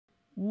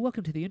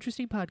Welcome to the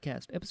Interesting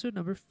Podcast, episode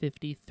number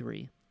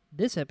 53.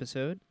 This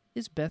episode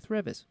is Beth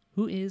Revis,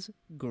 who is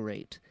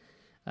great.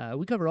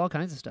 We cover all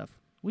kinds of stuff.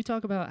 We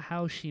talk about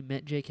how she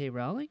met JK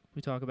Rowling.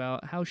 We talk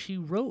about how she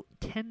wrote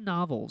 10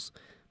 novels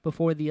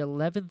before the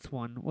 11th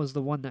one was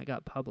the one that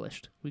got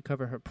published. We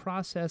cover her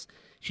process.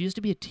 She used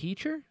to be a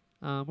teacher.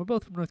 We're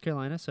both from North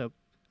Carolina, so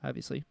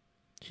obviously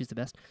she's the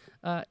best.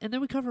 And then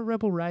we cover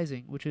Rebel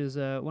Rising, which is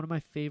one of my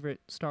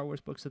favorite Star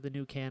Wars books of the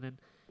new canon,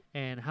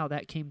 and how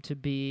that came to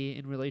be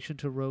in relation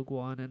to Rogue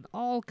One and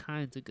all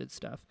kinds of good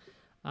stuff.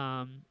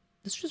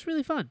 It's just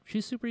really fun.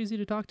 She's super easy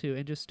to talk to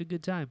and just a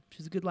good time.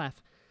 She's a good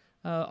laugh.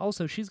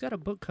 Also, she's got a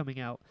book coming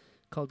out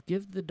called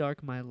Give the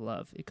Dark My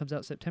Love. It comes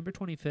out September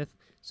 25th,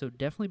 so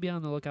definitely be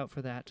on the lookout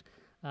for that.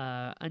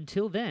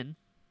 Until then,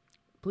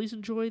 please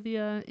enjoy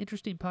the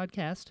Interesting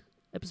Podcast,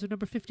 episode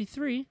number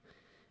 53,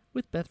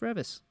 with Beth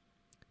Revis.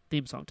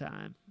 Theme song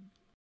time.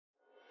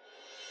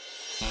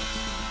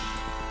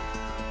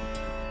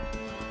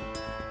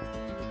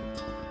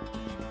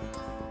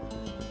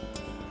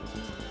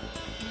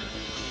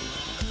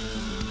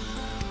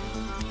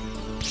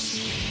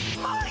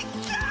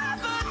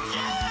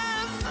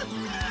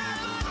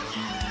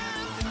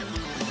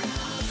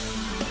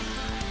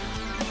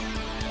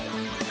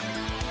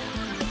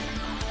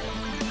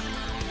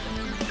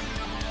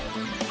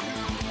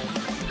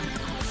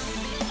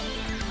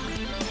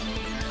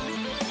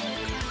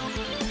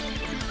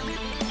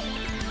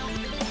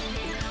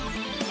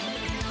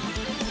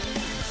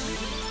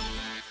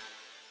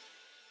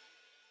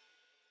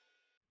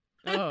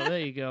 Oh, there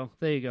you go.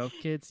 There you go.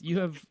 Kids, you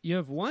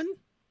have one?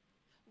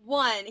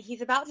 One.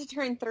 He's about to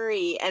turn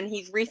 3, and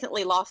he's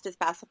recently lost his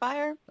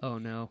pacifier. Oh,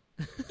 no.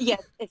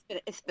 Yes,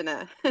 it's been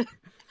a...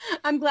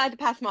 I'm glad to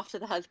pass him off to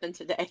the husband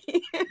today.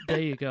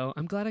 There you go.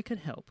 I'm glad I could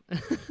help.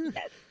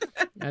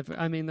 Yes.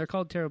 I mean, they're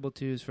called terrible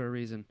twos for a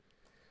reason.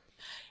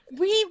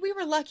 We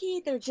were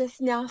lucky. They're just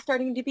now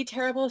starting to be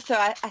terrible, so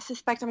I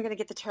suspect I'm going to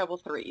get the terrible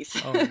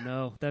 3s. Oh,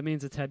 no. That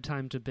means it's had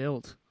time to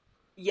build.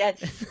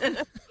 Yes.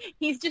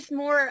 He's just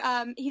more,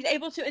 he's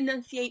able to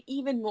enunciate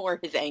even more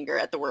his anger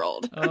at the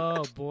world.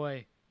 Oh,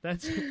 boy.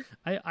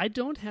 I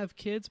don't have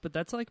kids, but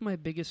that's like my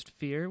biggest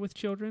fear with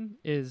children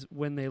is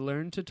when they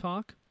learn to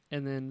talk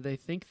and then they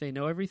think they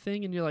know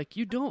everything and you're like,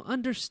 you don't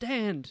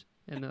understand.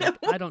 And like,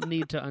 I don't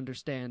need to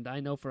understand.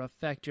 I know for a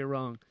fact you're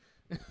wrong.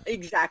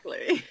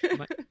 Exactly.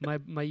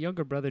 my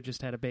younger brother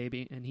just had a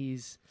baby and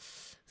he's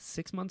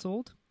 6 months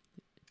old.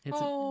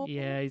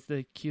 Yeah, he's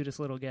the cutest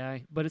little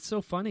guy. But it's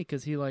so funny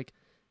because he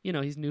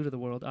he's new to the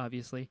world,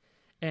 obviously.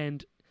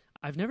 And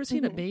I've never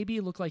seen a baby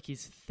look like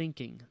he's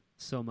thinking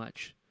so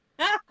much.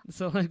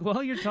 So like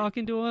while you're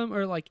talking to him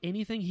or like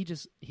anything,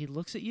 he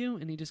looks at you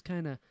and he just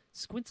kind of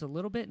squints a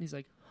little bit and he's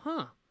like,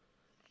 huh,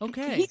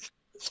 okay. He's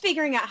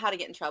figuring out how to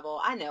get in trouble.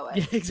 I know it.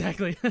 Yeah,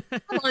 exactly.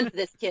 Come on to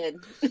this kid.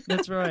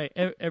 That's right.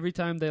 Every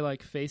time they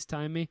like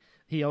FaceTime me,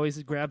 he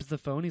always grabs the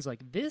phone. He's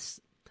like, this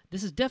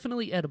is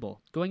definitely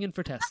edible. Going in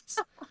for tests.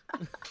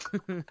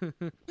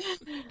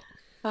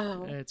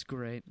 Oh. It's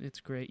great. It's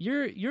great.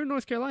 You're in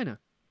North Carolina.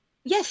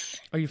 Yes.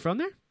 Are you from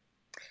there?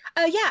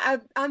 Yeah,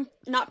 I'm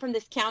not from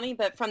this county,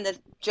 but from the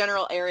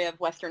general area of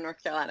Western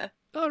North Carolina.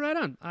 Oh, right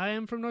on. I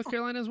am from North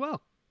Carolina as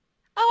well.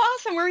 Oh,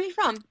 awesome. Where are you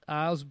from?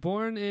 I was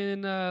born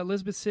in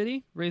Elizabeth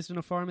City, raised in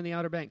a farm in the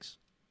Outer Banks.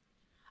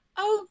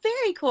 Oh,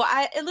 very cool.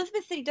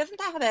 Elizabeth City, doesn't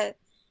that have it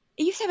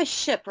used to have a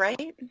ship,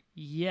 right?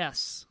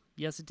 Yes.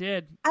 Yes, it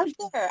did. I was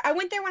there. I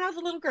went there when I was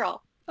a little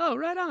girl. Oh,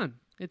 right on.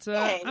 It's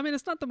Yay. I mean,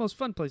 it's not the most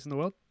fun place in the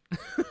world.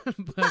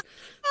 But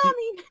I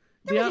mean,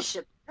 there was a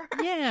ship.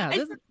 Yeah,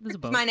 there's a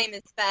boat. My name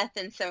is Beth,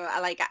 and so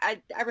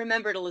I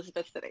remembered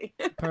Elizabeth City.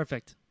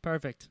 Perfect.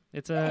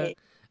 It's a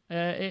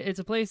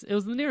place. It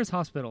was the nearest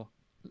hospital.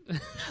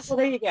 Well,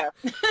 there you go.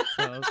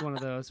 So it's one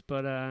of those,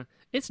 but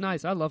it's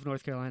nice. I love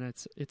North Carolina.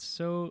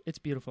 It's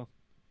beautiful.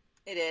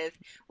 It is.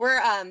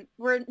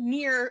 We're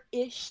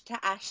near-ish to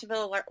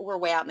Asheville. We're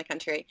way out in the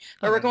country,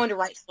 but we're going to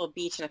Wrightsville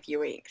Beach in a few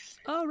weeks.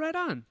 Oh, right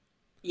on.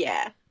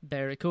 Yeah.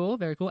 Very cool.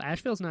 Very cool.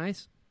 Asheville's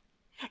nice.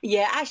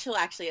 Yeah, Asheville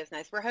actually is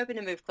nice. We're hoping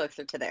to move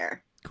closer to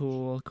there.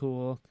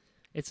 Cool.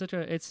 It's such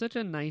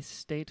a nice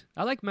state.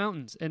 I like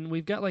mountains, and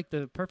we've got like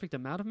the perfect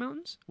amount of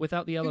mountains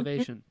without the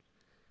elevation.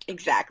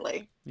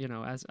 Exactly. You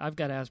know, as I've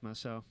got asthma,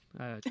 so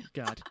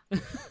God.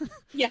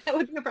 Yeah, that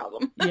would be a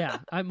problem. Yeah,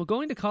 I'm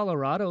going to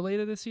Colorado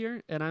later this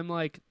year, and I'm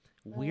like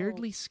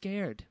weirdly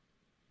scared.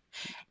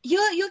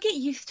 You'll get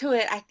used to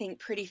it, I think,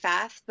 pretty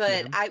fast.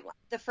 But Yeah.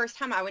 the first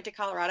time I went to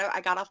Colorado,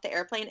 I got off the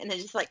airplane and it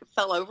just like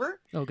fell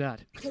over Oh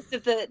God. because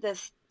of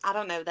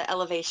the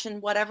elevation,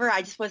 whatever.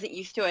 I just wasn't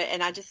used to it,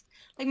 and I just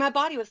my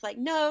body was like,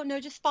 no,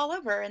 just fall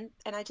over, and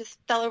I just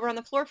fell over on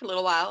the floor for a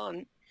little while, and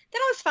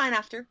then I was fine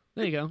after.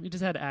 There you go. You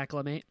just had to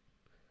acclimate.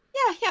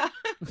 Yeah,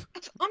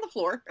 on the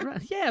floor.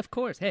 Right. Yeah, of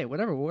course. Hey,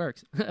 whatever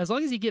works. As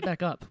long as you get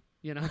back up,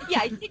 you know.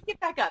 Yeah, you get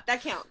back up.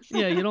 That counts.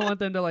 Yeah, you don't want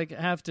them to like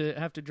have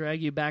to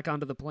drag you back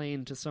onto the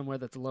plane to somewhere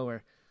that's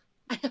lower.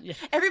 Yeah.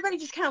 Everybody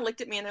just kind of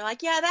looked at me and they're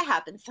like, yeah, that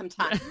happens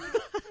sometimes.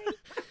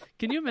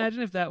 Can you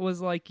imagine if that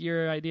was like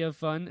your idea of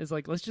fun? Is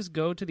like, let's just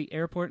go to the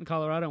airport in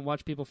Colorado and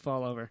watch people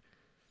fall over.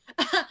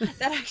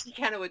 That actually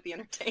kind of would be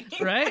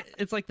entertaining. Right?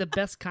 It's like the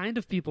best kind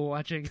of people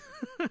watching.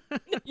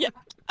 Yeah.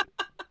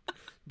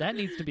 That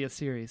needs to be a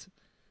series.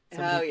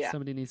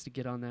 Somebody needs to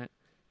get on that.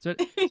 So,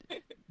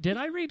 did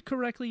I read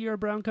correctly you're a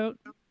brown coat?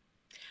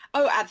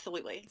 Oh,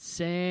 absolutely.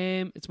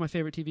 Same. It's my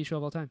favorite TV show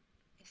of all time.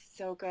 It's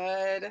so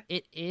good.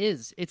 It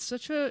is. It's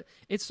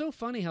so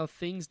funny how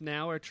things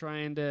now are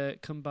trying to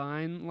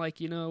combine, like,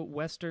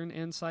 Western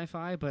and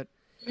sci-fi, but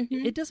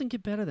it doesn't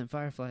get better than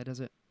Firefly, does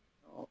it?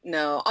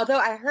 No. Although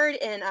I heard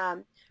in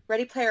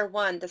Ready Player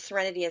One, the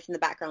Serenity is in the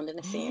background in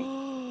a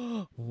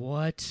scene.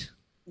 What?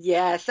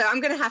 Yeah, so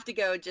I'm going to have to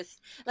go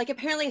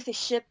apparently it's a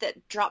ship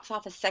that drops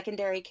off a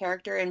secondary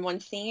character in one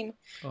scene.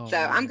 Oh, so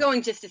I'm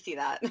going just to see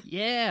that.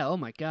 Yeah. Oh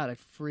my God. I'd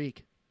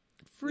freak.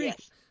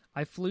 Yes.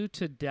 I flew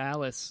to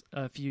Dallas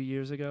a few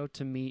years ago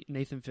to meet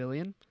Nathan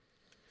Fillion.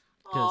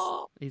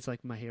 Because he's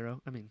like my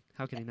hero. I mean,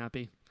 how can he not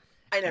be?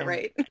 I know,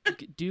 right?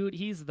 Dude,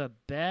 he's the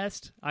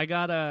best. I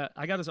got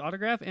his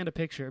autograph and a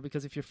picture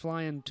because if you're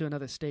flying to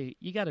another state,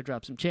 you got to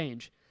drop some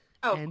change.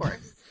 Oh, of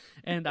course.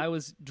 And I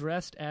was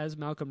dressed as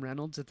Malcolm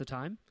Reynolds at the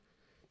time.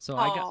 So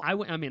I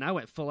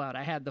went full out.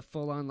 I had the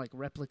full on like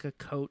replica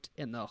coat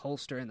and the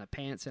holster and the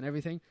pants and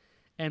everything.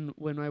 And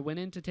when I went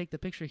in to take the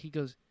picture, he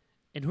goes,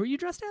 "And who are you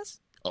dressed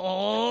as?"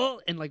 Oh,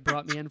 and like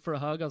brought me in for a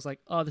hug. I was like,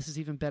 "Oh, this is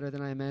even better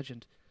than I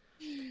imagined."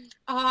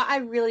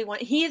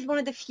 He is one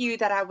of the few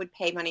that I would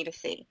pay money to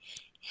see.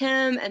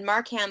 Him and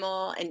Mark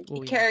Hamill and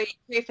Carrie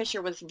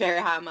Fisher was very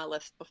high on my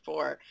list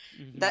before.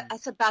 Mm-hmm.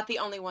 That's about the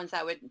only ones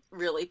I would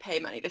really pay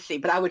money to see,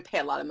 but I would pay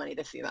a lot of money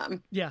to see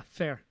them. Yeah,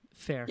 fair.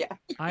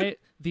 Yeah.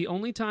 The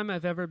only time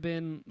I've ever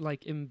been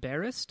like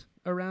embarrassed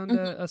around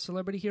a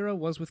celebrity hero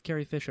was with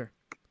Carrie Fisher.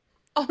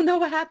 Oh no,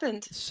 what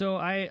happened? So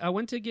I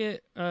went to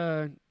get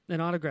an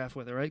autograph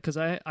with her, right? Because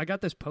I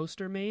got this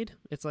poster made.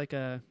 It's like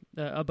a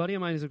buddy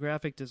of mine who's a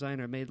graphic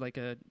designer made like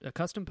a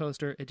custom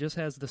poster. It just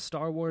has the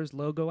Star Wars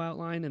logo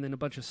outline and then a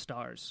bunch of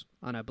stars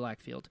on a black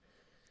field.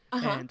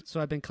 And so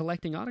I've been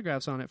collecting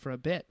autographs on it for a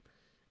bit.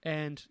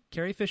 And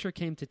Carrie Fisher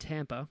came to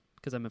Tampa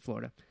because I'm in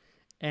Florida.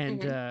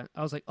 And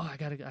I was like, oh, I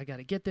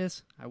gotta get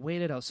this. I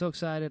waited. I was so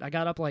excited. I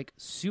got up like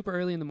super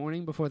early in the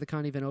morning before the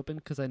con even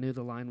opened because I knew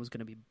the line was going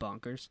to be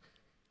bonkers.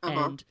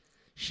 And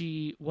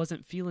she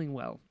wasn't feeling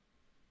well.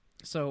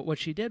 So what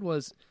she did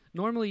was,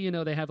 normally,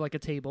 they have like a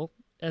table,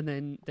 and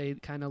then they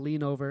kind of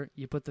lean over,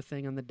 you put the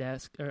thing on the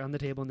desk, or on the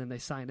table, and then they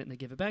sign it, and they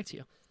give it back to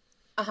you.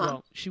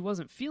 Well, she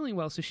wasn't feeling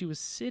well, so she was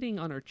sitting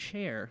on her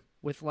chair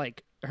with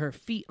like her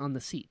feet on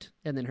the seat,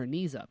 and then her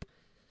knees up.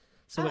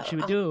 So what she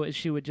would do is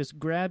she would just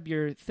grab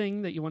your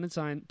thing that you wanted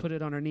signed, put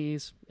it on her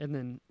knees, and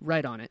then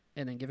write on it,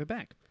 and then give it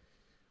back.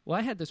 Well,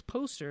 I had this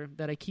poster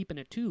that I keep in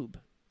a tube,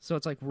 so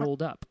it's like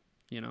rolled up,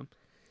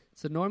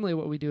 So normally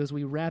what we do is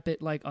we wrap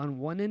it like on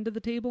one end of the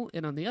table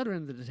and on the other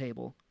end of the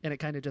table, and it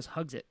kind of just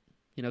hugs it,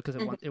 because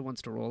it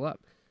wants to roll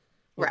up.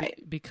 Well, right.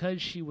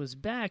 Because she was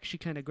back, she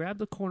kind of grabbed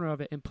the corner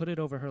of it and put it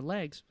over her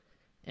legs,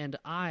 and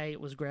I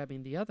was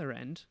grabbing the other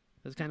end.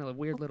 It was kind of a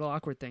weird little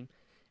awkward thing.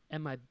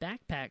 And my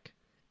backpack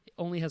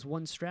only has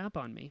one strap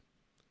on me,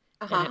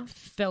 and it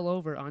fell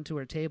over onto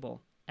her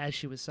table as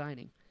she was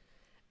signing.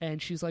 And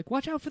she's like,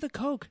 "Watch out for the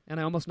Coke." And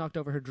I almost knocked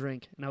over her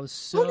drink. And I was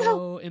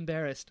so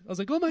embarrassed. I was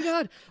like, "Oh, my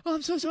God. Oh,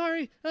 I'm so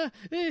sorry.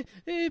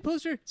 Hey,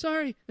 poster.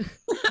 Sorry."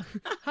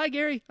 Hi,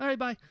 Gary. All right,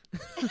 bye.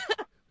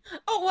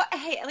 Oh, well,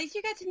 hey, at least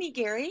you got to meet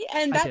Gary.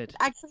 And that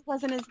actually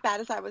wasn't as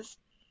bad as I was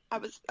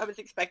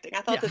expecting.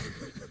 I thought this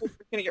was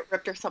going to get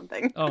ripped or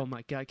something. Oh,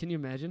 my God. Can you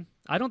imagine?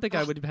 I don't think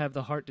I would have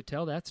the heart to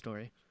tell that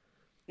story.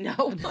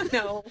 No.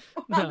 No,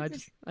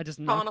 I just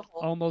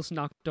almost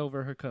knocked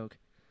over her Coke.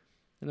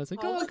 And I was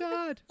like, oh,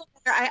 God.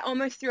 I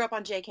almost threw up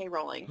on JK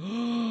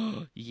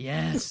Rowling.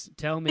 Yes.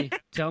 Tell me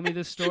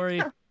this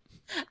story.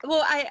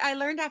 Well, I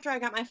learned after I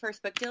got my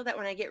first book deal that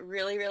when I get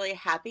really, really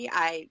happy,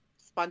 I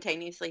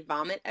spontaneously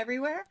vomit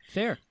everywhere.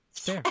 Fair.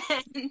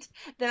 And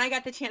then I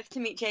got the chance to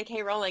meet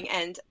JK Rowling,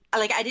 and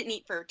I didn't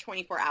eat for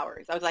 24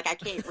 hours. I was like, I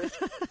can't risk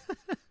it.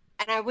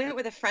 And I went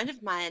with a friend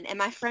of mine, and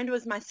my friend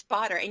was my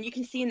spotter. And you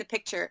can see in the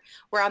picture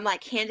where I'm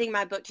like handing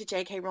my book to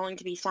J.K. Rowling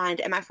to be signed,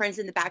 and my friend's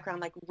in the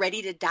background like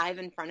ready to dive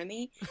in front of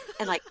me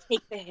and like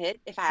take the hit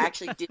if I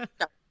actually did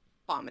start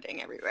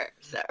vomiting everywhere.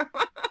 So.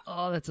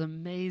 Oh, that's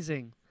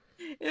amazing.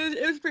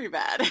 It was pretty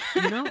bad.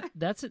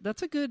 That's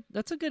a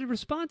good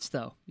response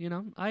though.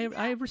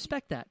 I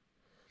respect that.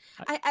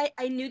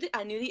 I knew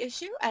the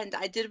issue, and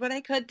I did what I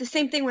could. The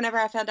same thing whenever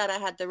I found out I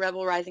had the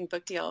Rebel Rising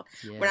book deal.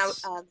 Yes. When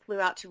I flew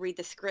out to read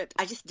the script,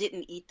 I just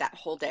didn't eat that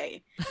whole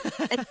day.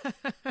 And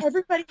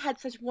everybody had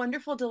such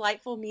wonderful,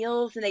 delightful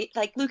meals, and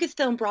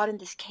Lucasfilm brought in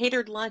this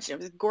catered lunch, and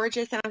it was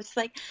gorgeous. And I was just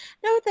like,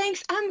 no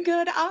thanks, I'm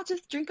good. I'll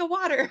just drink a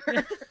water.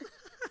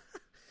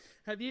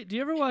 Do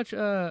you ever watch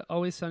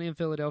Always Sunny in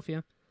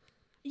Philadelphia?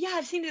 Yeah,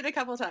 I've seen it a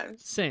couple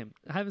times. Same.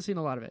 I haven't seen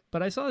a lot of it,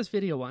 but I saw this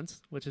video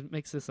once, which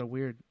makes this a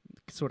weird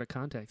sort of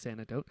context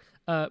anecdote.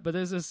 But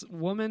there's this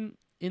woman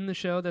in the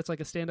show that's like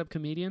a stand-up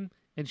comedian,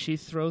 and she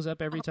throws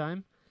up every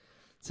time.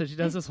 So she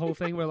does this whole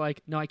thing where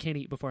like, no, I can't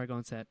eat before I go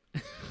on set.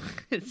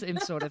 It's the same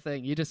sort of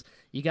thing.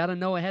 You got to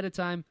know ahead of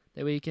time,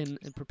 that way you can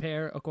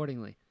prepare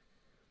accordingly.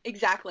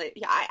 Exactly.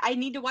 Yeah, I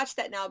need to watch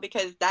that now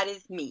because that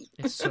is me.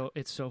 It's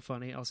so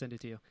funny. I'll send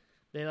it to you.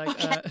 They like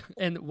Okay.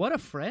 and what a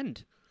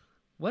friend.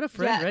 What a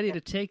friend Yeah. ready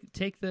to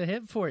take the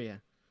hit for you.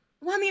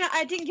 Well, I mean,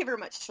 I didn't give her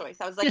much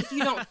choice. I was like, if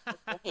you don't,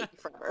 I'll hate you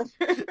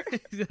forever.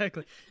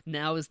 Exactly.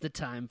 Now is the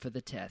time for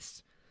the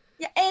test.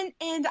 Yeah,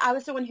 and I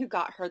was the one who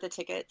got her the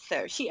ticket,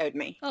 so she owed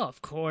me. Oh,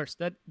 of course.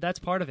 That's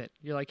part of it.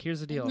 You're like, here's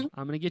the deal. Hmm.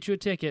 I'm going to get you a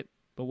ticket,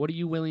 but what are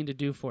you willing to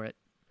do for it?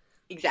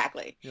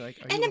 Exactly. You're like,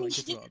 are And you I mean, willing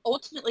she to throw didn't up?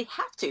 ultimately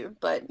have to,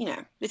 but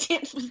the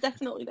chance was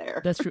definitely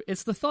there. That's true.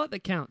 It's the thought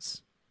that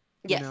counts.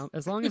 You Yes. know,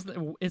 as long as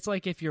it's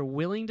like if you're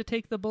willing to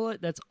take the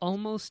bullet, that's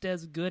almost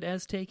as good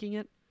as taking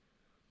it.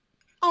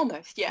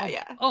 Almost. Yeah,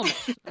 yeah.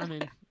 Almost. I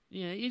mean,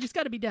 yeah, you just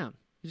got to be down.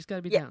 You just got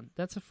to be Yeah. down.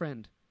 That's a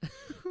friend.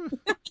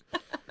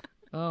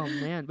 Oh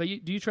man, but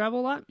do you travel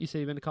a lot? You say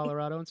you've been to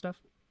Colorado and stuff.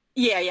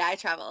 Yeah, yeah, I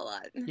travel a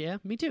lot. Yeah,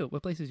 me too.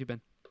 What places you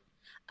been?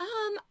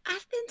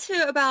 I've been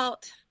to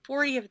about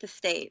 40 of the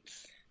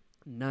states.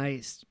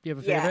 Nice. Do you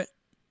have a Yeah. favorite?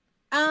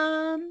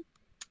 Um,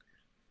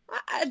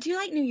 I do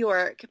like New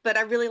York, but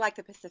I really like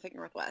the Pacific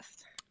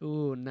Northwest.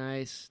 Ooh,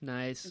 nice,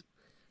 nice.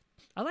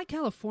 I like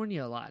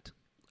California a lot.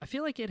 I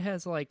feel like it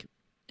has like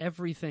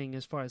everything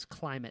as far as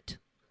climate.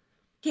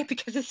 Yeah,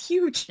 because it's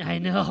huge. I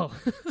know.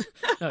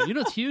 No, you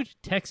know it's huge?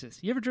 Texas.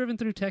 You ever driven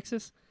through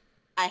Texas?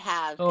 I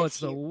have. Oh, it's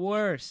the huge.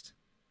 worst.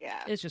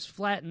 Yeah. It's just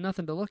flat and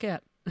nothing to look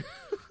at.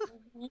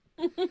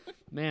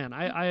 Man,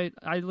 I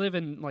live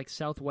in like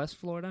Southwest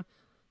Florida,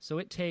 so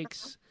it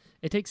takes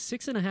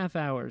 6.5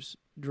 hours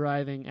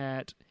driving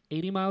at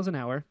 80 miles an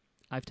hour.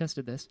 I've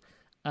tested this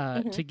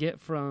to get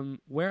from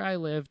where I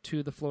live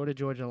to the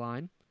Florida-Georgia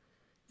line.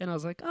 And I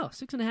was like, oh,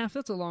 6.5,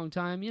 that's a long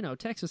time. You know,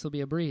 Texas will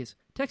be a breeze.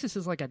 Texas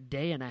is like a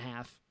day and a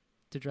half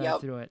to drive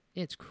Yep. through it.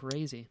 It's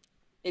crazy.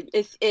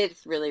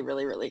 It's really,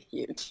 really, really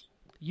huge.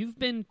 You've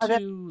been Oh,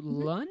 to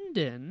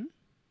London,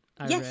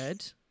 I Yes.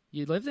 read.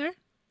 You live there?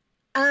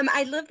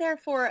 I lived there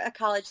for a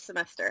college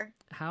semester.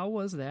 How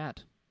was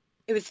that?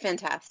 It was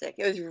fantastic.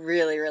 It was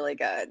really, really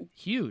good.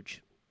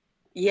 Huge.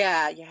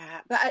 Yeah,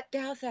 yeah. But they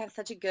also have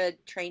such a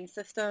good train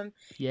system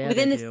Yeah,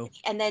 within they the do.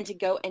 city, and then to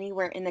go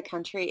anywhere in the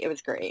country, it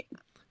was great.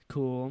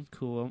 Cool,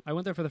 cool. I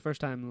went there for the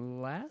first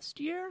time last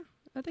year,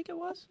 I think it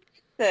was.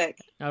 Sick.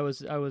 I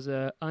was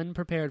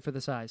unprepared for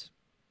the size.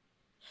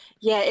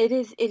 Yeah, it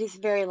is. It is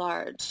very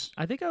large.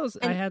 I think I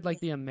And had like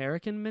the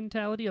American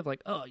mentality of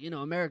like, oh,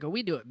 America,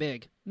 we do it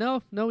big.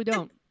 No, we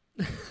don't.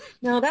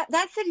 no,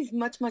 that city's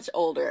much, much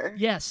older.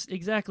 Yes,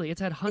 exactly.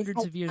 It's had hundreds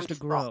has of years to time to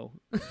grow.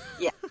 grow.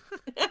 Yeah.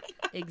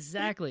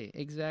 Exactly,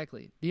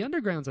 exactly. The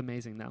underground's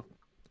amazing though.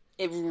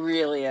 It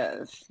really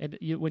is. And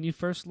when you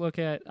first look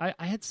at, I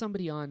had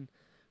somebody on,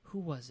 who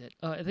was it?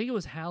 I think it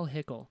was Hal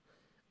Hickel,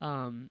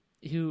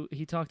 who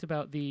he talked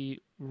about the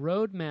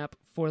road map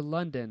for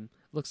London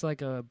looks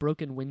like a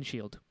broken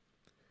windshield.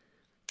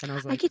 And I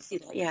was I like, could see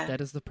that. Yeah.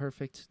 that is the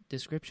perfect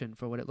description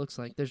for what it looks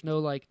like. There's no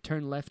like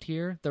turn left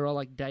here. They're all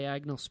like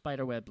diagonal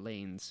spiderweb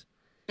lanes.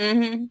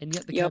 Mm-hmm. And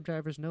yet the Yep. cab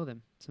drivers know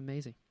them. It's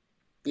amazing.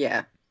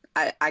 Yeah.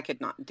 I could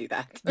not do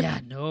that. Yeah,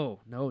 no,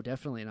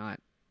 definitely not.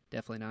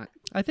 Definitely not.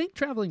 I think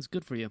traveling's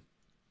good for you.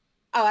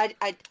 Oh,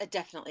 I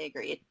definitely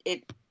agree.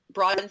 It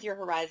broadens your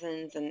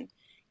horizons and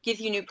gives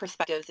you new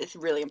perspectives. It's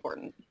really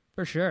important.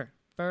 For sure.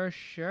 For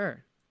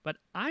sure. But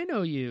I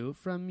know you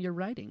from your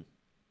writing.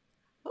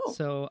 Oh.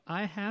 So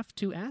I have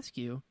to ask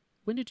you,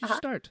 when did you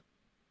start?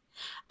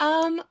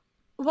 Well,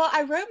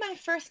 I wrote my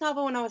first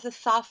novel when I was a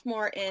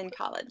sophomore in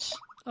college.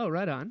 Oh,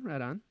 right on,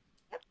 right on.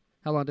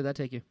 How long did that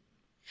take you?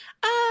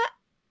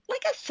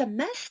 Like a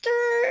semester.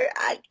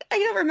 I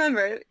don't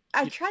remember.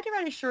 I tried to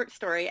write a short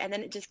story and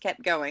then it just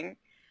kept going.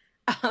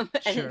 And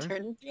Sure. it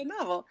turned into a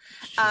novel.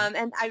 Sure.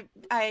 And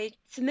I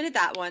submitted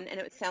that one and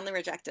it was soundly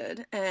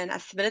rejected. And I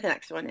submitted the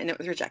next one and it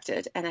was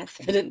rejected. And I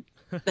submitted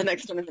the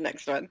next one and the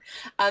next one.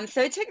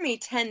 So it took me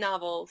 10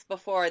 novels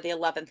before the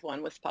 11th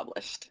one was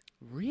published.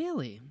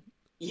 Really?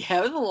 Yeah,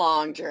 it was a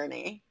long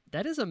journey.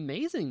 That is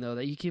amazing, though,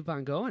 that you keep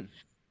on going.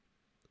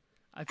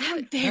 I feel I'm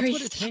like very that's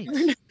what it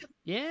stubborn. takes.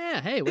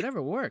 Yeah, hey,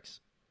 whatever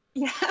works.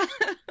 Yeah.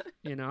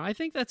 I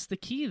think that's the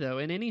key, though,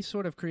 in any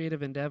sort of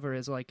creative endeavor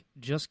is like,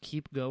 just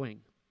keep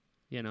going,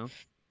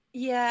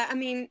 Yeah, I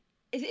mean,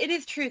 it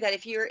is true that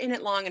if you're in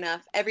it long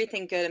enough,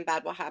 everything good and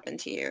bad will happen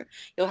to you.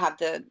 You'll have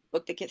the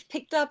book that gets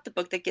picked up, the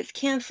book that gets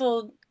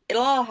canceled.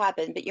 It'll all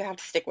happen, but you have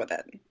to stick with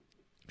it.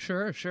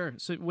 Sure, sure.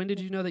 So when did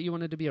you know that you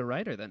wanted to be a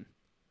writer then?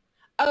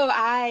 Oh,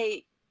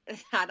 I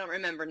don't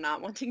remember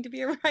not wanting to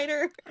be a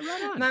writer.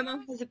 Right on. My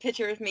mom has a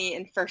picture of me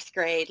in first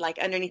grade, like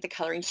underneath the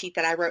coloring sheet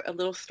that I wrote a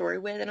little story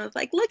with, and I was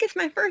like, "Look, it's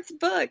my first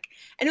book,"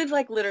 and it was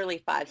like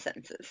literally 5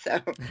 sentences. So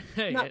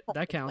Hey, not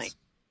that counts.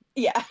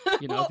 yeah,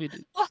 If you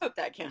I hope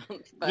that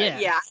counts. But Yeah,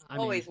 yeah, I I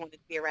always mean- wanted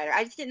to be a writer.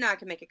 I just didn't know I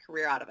could make a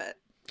career out of it.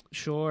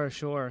 Sure,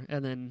 sure.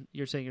 And then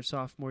you're saying your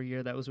sophomore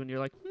year, that was when you're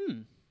like,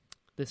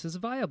 this is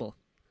viable.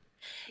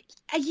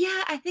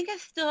 Yeah, I think I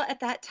still at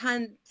that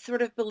time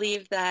sort of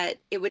believed that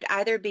it would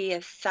either be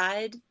a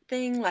side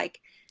thing, like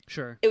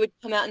Sure. it would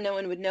come out and no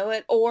one would know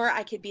it, or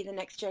I could be the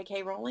next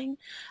JK Rowling.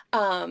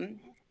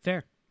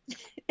 Fair.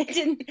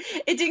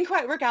 It didn't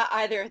quite work out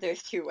either of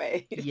those two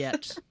ways.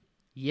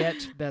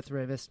 Yet, Beth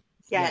Revis.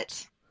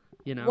 Yet.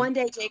 You know. One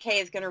day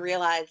JK is going to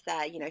realize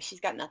that, she's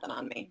got nothing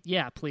on me.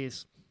 Yeah,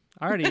 please.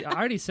 I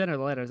already sent her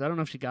the letters. I don't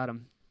know if she got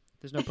them.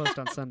 There's no post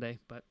on Sunday,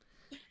 but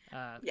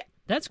yeah.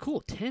 That's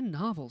cool. 10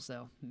 novels,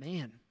 though.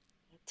 Man.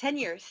 10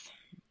 years.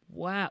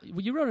 Wow.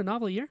 You wrote a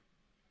novel a year?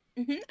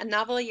 Mm-hmm. A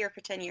novel a year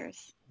for 10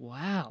 years.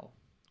 Wow.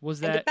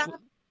 Was and that... about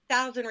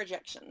 1,000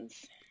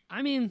 rejections.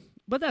 I mean,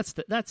 but that's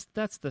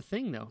the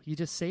thing, though. You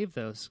just save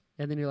those,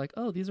 and then you're like,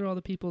 oh, these are all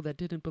the people that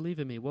didn't believe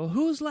in me. Well,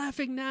 who's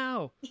laughing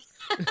now?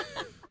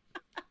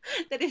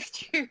 That is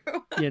true.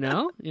 You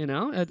know.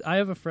 I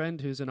have a friend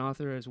who's an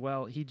author as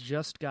well. He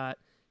just got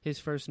his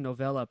first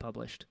novella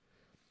published,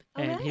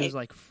 and he was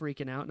like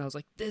freaking out. And I was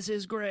like, "This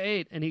is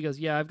great!" And he goes,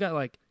 "Yeah, I've got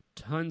like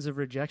tons of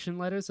rejection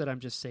letters that I'm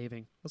just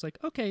saving." I was like,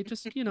 "Okay,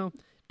 just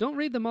don't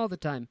read them all the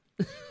time."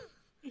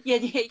 Yeah,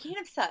 you can't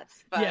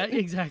obsess. But... Yeah,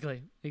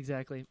 exactly.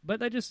 But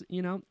that just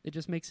it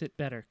just makes it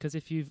better because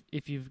if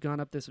you've gone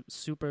up this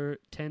super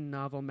 10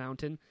 novel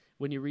mountain,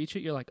 when you reach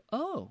it, you're like,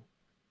 oh,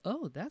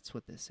 that's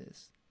what this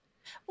is.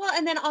 Well,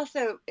 and then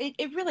also,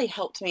 it really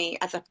helped me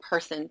as a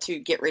person to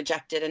get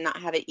rejected and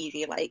not have it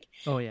easy. Like,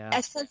 oh yeah.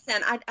 As since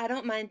then, I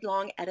don't mind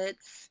long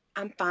edits.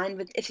 I'm fine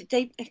with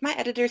if my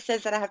editor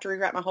says that I have to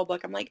rewrite my whole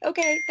book, I'm like,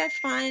 okay, that's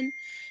fine.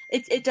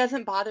 It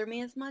doesn't bother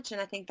me as much, and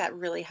I think that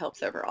really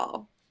helps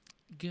overall.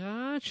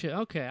 Gotcha.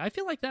 Okay, I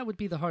feel like that would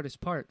be the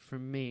hardest part for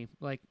me.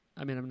 Like,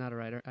 I mean, I'm not a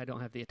writer. I don't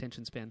have the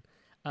attention span.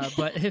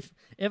 But if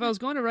I was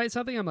going to write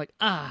something, I'm like,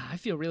 I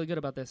feel really good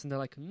about this. And they're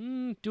like,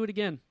 do it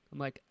again. I'm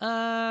like,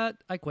 I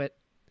quit.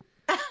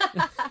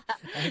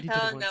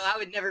 Oh, no, I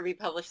would never be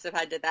published if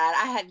I did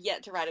that. I have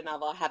yet to write a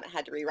novel I haven't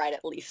had to rewrite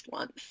at least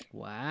once.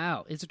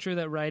 Wow. Is it true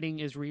that writing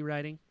is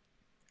rewriting?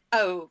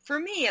 Oh, for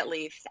me at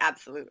least,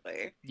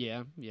 absolutely.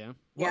 Yeah. Well,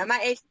 yeah, my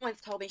agent once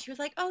told me, she was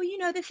like, oh,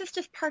 this is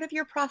just part of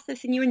your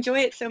process and you enjoy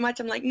it so much.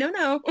 I'm like,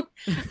 no,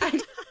 I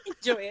don't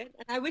enjoy it.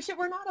 And I wish it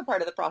were not a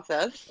part of the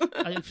process.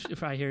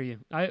 If I hear you.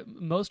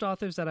 Most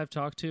authors that I've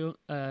talked to,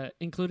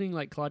 including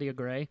like Claudia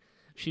Gray,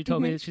 she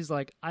told me, she's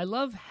like, I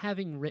love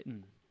having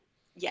written.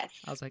 Yes.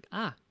 I was like,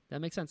 that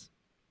makes sense.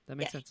 That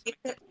makes sense.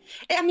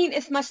 I mean,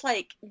 it's much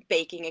like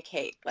baking a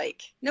cake.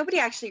 Like, nobody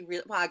actually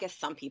really, well, I guess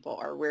some people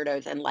are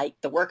weirdos and like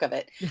the work of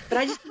it, but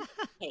I just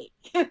hate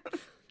cake.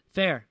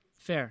 Fair.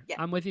 Yeah.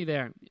 I'm with you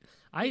there.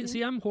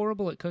 I'm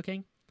horrible at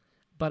cooking,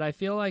 but I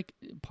feel like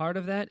part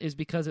of that is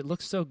because it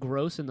looks so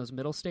gross in those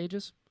middle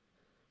stages.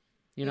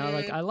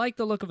 Like I like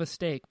the look of a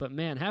steak, but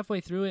man,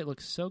 halfway through it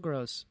looks so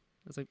gross.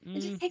 It's like,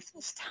 it just takes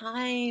much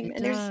time.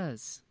 It does.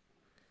 There's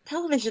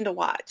television to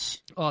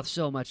watch. Oh,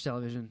 so much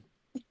television.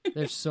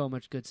 There's so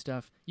much good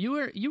stuff. You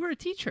were a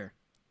teacher.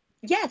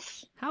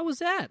 Yes. How was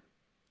that?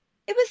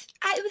 It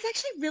was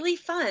actually really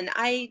fun.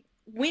 I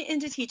went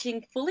into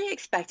teaching fully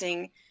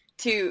expecting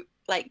to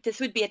this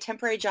would be a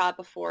temporary job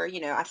before,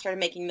 I started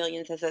making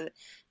millions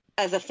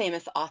as a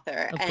famous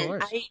author. Of and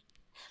course.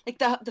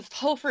 The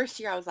whole first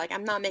year I was like,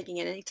 I'm not making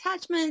any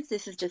attachments.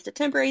 This is just a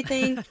temporary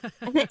thing.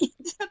 And I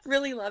ended up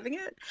really loving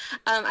it.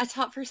 I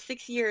taught for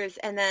 6 years,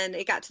 and then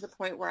it got to the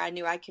point where I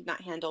knew I could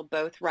not handle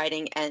both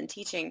writing and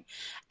teaching.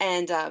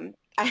 And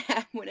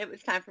when it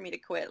was time for me to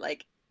quit,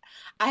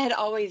 I had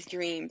always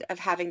dreamed of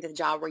having the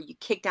job where you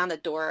kick down the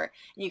door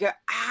and you go,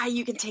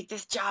 you can take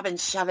this job and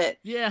shove it.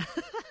 Yeah.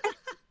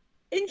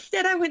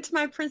 Instead, I went to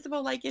my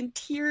principal in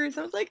tears.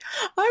 I was like,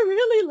 I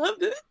really love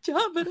this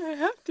job, but I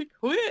have to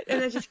quit.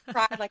 And I just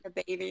cried like a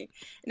baby.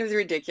 And it was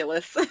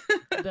ridiculous.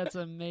 That's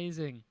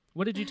amazing.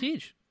 What did you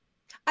teach?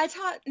 I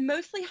taught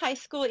mostly high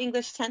school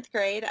English 10th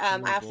grade.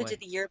 I also did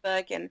the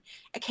yearbook and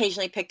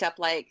occasionally picked up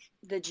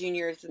the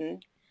juniors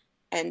and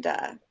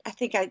I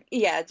think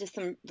just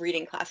some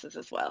reading classes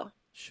as well.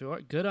 Sure.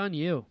 Good on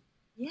you.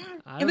 Yeah.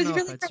 I don't know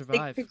really if I'd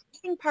survive. The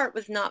reading part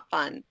was not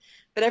fun,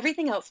 but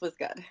everything else was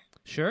good.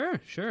 Sure.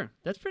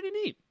 That's pretty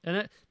neat.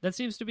 And that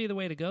seems to be the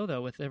way to go,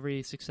 though, with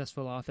every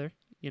successful author.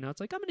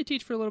 It's like, I'm going to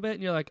teach for a little bit,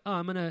 and you're like,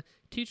 I'm going to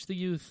teach the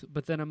youth,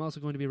 but then I'm also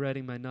going to be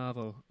writing my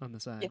novel on the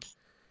side. Yes.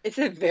 It's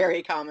a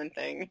very common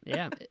thing.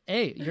 Yeah.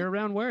 Hey, you're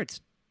around words.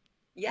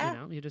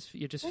 Yeah. You're just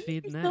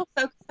feeding that. Still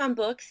focused on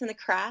books and the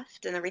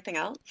craft and everything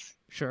else.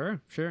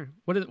 Sure.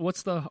 What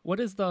is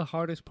the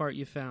hardest part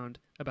you found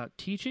about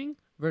teaching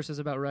versus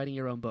about writing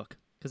your own book?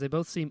 Because they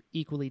both seem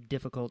equally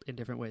difficult in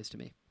different ways to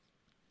me.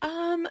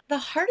 The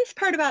hardest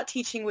part about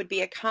teaching would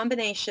be a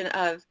combination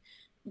of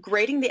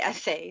grading the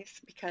essays,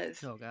 because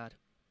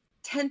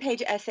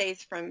 10-page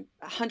essays from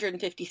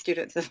 150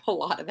 students is a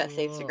lot of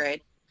essays to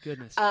grade.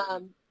 Goodness.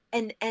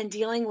 And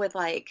dealing with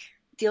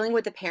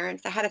the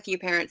parents. I had a few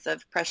parents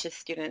of precious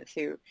students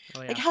who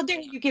how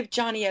dare you give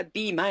Johnny a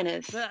B-?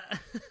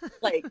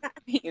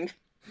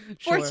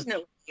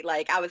 Fortunately,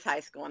 I was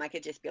high school and I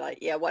could just be like,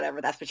 yeah,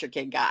 whatever, that's what your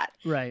kid got.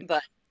 Right.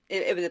 But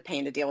it was a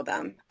pain to deal with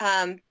them.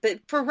 But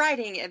for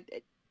writing,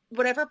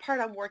 whatever part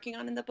I'm working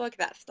on in the book,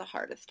 that's the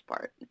hardest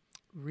part.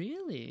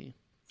 Really?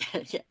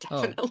 Yeah,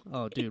 definitely.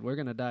 Oh, dude, we're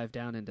going to dive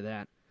down into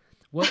that.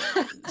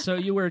 So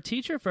you were a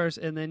teacher first,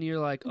 and then you're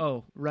like,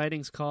 oh,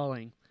 writing's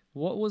calling.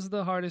 What was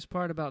the hardest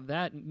part about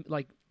that?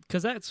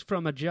 Because that's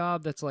from a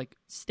job that's like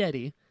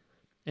steady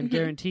and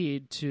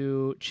guaranteed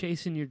to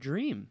chasing your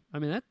dream. I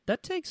mean,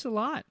 that takes a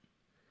lot.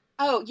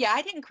 Oh, yeah,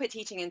 I didn't quit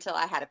teaching until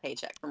I had a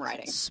paycheck from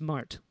writing.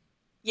 Smart.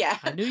 Yeah.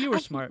 I knew you were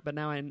smart, but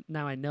now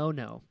I know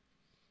no.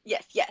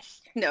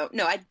 Yes. No,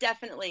 I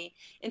definitely,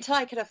 until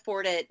I could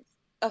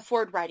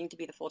afford writing to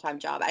be the full-time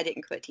job, I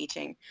didn't quit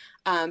teaching.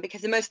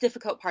 Because the most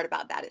difficult part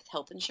about that is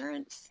health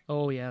insurance.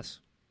 Oh,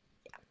 yes.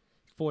 Yeah.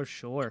 For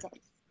sure.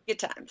 Good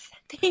times.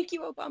 Thank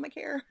you,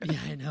 Obamacare. Yeah,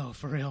 I know,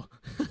 for real.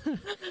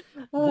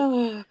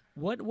 Oh.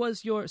 What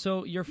was your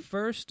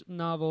first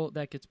novel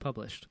that gets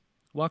published?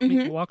 Walk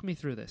me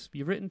through this.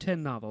 You've written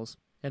 10 novels,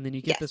 and then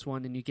you get this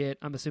one, and you get,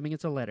 I'm assuming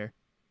it's a letter.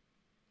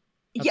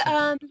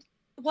 Yeah.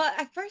 Well,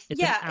 at first,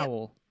 it's an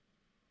owl.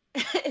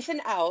 It's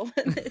an owl.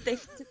 They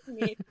sent it to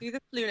me through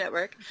the Flu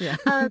Network. Yeah.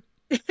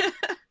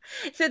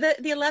 So the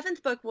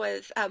 11th book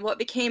was what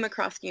became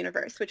Across the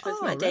Universe, which was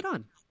my right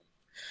on.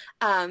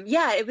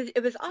 Yeah,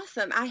 it was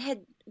awesome. I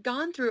had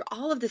gone through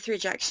all of this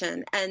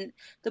rejection, and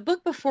the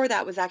book before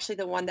that was actually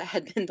the one that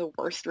had been the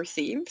worst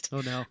received.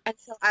 Oh, no. And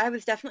so I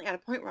was definitely at a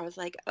point where I was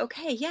like,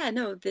 okay, yeah,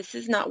 no, this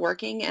is not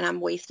working, and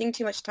I'm wasting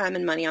too much time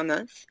and money on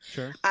this.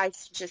 Sure. I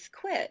should just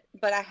quit.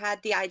 But I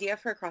had the idea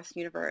for Across the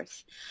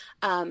Universe,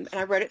 and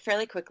I wrote it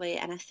fairly quickly,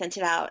 and I sent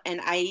it out,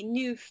 and I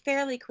knew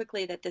fairly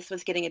quickly that this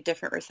was getting a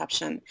different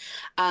reception.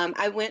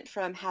 I went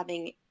from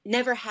having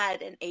never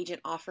had an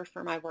agent offer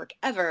for my work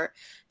ever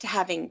to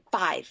having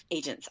 5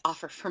 agents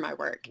offer for my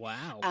work.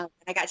 Wow.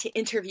 I got to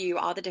interview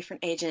all the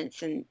different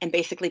agents and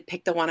basically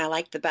pick the one I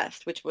liked the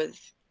best, which was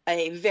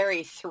a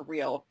very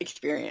surreal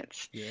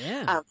experience.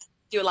 Yeah.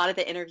 Do a lot of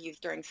the interviews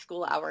during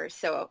school hours.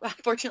 So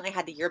fortunately I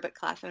had the yearbook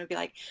class, and I'd be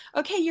like,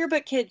 okay,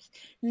 yearbook kids,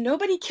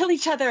 nobody kill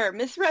each other.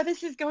 Miss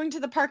Revis is going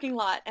to the parking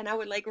lot. And I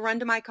would like run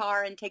to my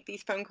car and take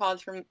these phone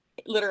calls from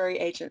literary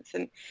agents.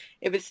 And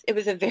it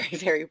was a very,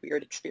 very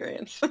weird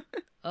experience.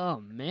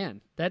 Oh,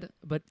 man.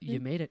 But you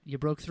made it. You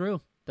broke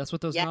through. That's what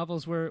those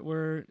novels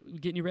were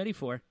getting you ready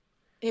for.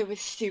 It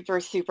was super,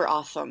 super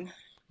awesome.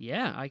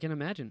 Yeah, I can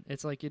imagine.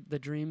 It's like the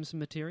dreams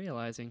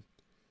materializing.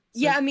 So,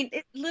 yeah, I mean,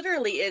 it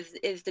literally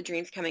is the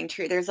dreams coming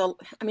true.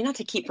 Not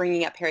to keep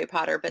bringing up Harry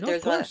Potter, but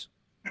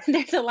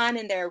there's a line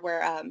in there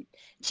where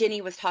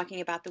Ginny was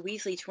talking about the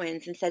Weasley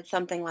twins and said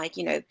something like,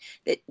 that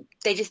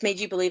they just made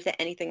you believe that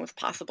anything was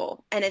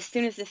possible. And as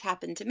soon as this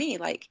happened to me,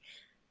 like,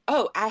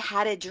 oh, I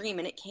had a dream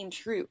and it came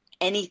true.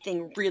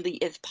 Anything really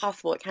is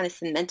possible. It kind of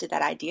cemented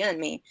that idea in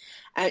me.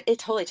 It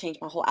totally changed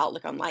my whole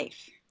outlook on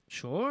life.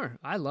 Sure.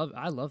 I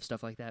love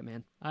stuff like that,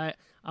 man.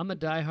 I'm a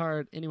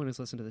diehard, anyone who's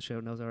listened to the show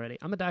knows already,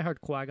 I'm a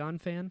diehard Qui-Gon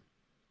fan.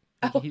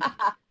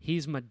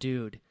 He's my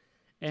dude.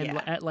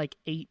 And at like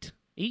 8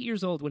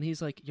 years old, when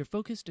he's like, your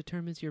focus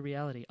determines your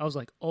reality, I was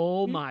like,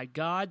 oh my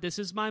God, this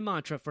is my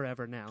mantra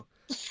forever now.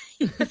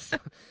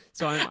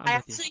 so I'm I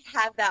actually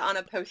have that on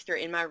a poster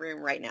in my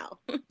room right now.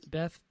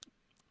 Beth,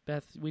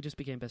 we just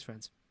became best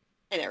friends.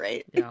 I know,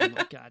 right? Yeah, oh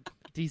my God.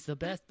 He's the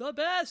best.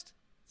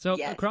 So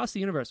Across the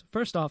Universe,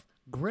 first off,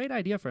 great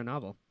idea for a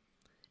novel.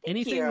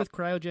 Anything with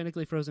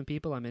cryogenically frozen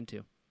people, I'm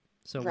into.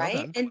 So right,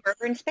 well done. And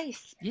murder in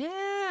space.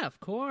 Yeah, of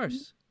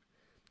course.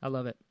 I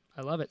love it.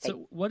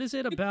 So, what is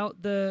it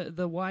about the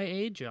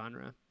YA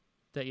genre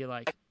that you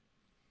like?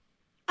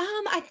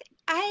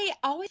 I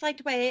always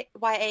liked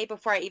YA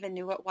before I even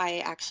knew what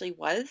YA actually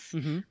was.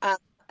 Mm-hmm.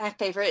 My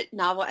favorite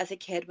novel as a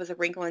kid was A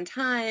Wrinkle in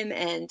Time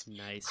and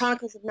Nice.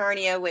 Chronicles of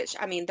Narnia, which,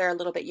 I mean, they're a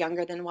little bit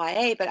younger than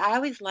YA, but I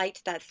always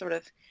liked that sort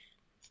of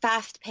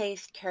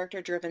fast-paced,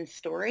 character-driven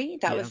story.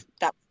 That was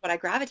what I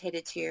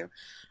gravitated to.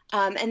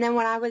 And then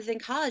when I was in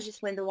college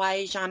is when the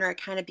YA genre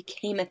kind of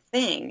became a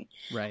thing.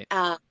 Right.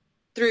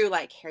 Through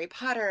like Harry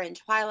Potter and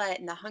Twilight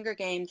and the Hunger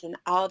Games and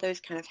all those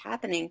kind of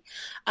happening.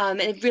 And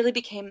it really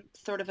became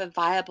sort of a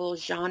viable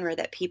genre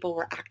that people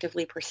were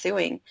actively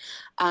pursuing.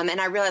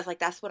 And I realized like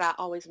that's what I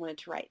always wanted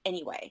to write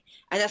anyway.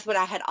 And that's what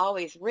I had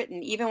always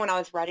written. Even when I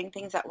was writing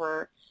things that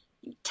were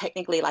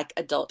technically like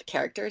adult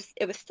characters,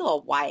 it was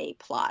still a YA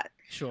plot.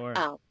 Sure.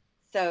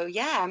 So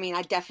yeah, I mean,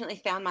 I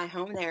definitely found my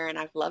home there and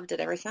I've loved it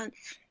ever since.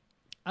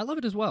 I love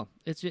it as well.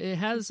 It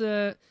has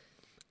a...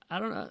 I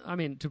don't know. I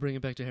mean, to bring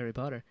it back to Harry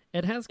Potter,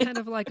 it has kind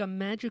of like a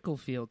magical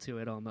feel to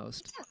it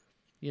almost.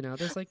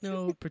 There's like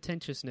no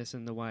pretentiousness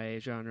in the YA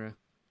genre,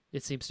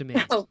 it seems to me.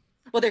 Oh,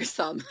 well, there's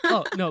some.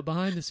 Oh, no,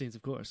 behind the scenes,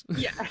 of course.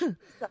 Yeah.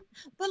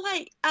 But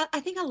like, I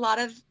think a lot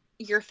of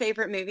your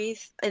favorite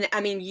movies, and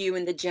I mean you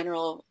and the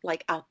general,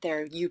 like out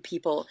there, you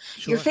people,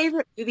 Sure. Your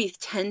favorite movies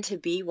tend to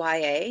be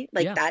YA.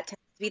 Like that tends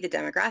to be the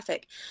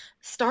demographic.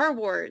 Star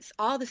Wars,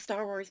 all the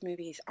Star Wars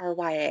movies are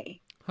YA.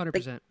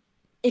 100%. Like,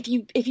 if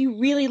you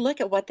really look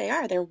at what they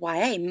are, they're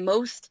YA.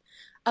 Most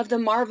of the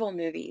Marvel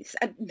movies,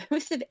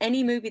 most of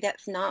any movie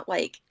that's not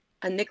like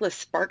a Nicholas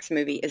Sparks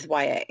movie is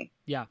YA.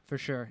 Yeah, for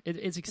sure.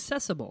 It's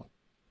accessible.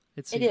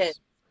 It is.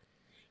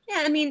 Yeah,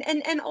 I mean,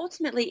 and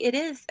ultimately it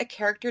is a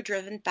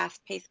character-driven,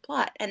 fast-paced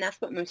plot, and that's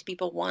what most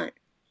people want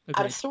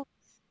out of stories.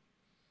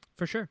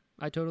 For sure.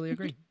 I totally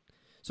agree.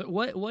 So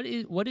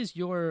what is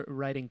your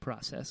writing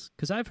process?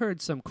 Because I've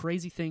heard some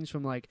crazy things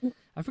from like,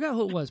 I forgot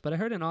who it was, but I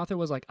heard an author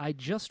was like, I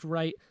just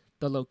write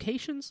the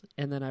locations,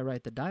 and then I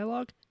write the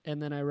dialogue,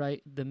 and then I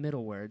write the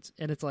middle words.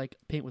 And it's like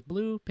paint with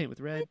blue, paint with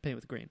red, paint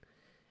with green.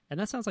 And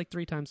that sounds like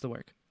 3 times the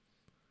work.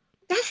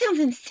 That sounds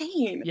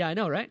insane. Yeah, I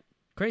know, right?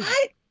 Crazy.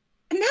 What?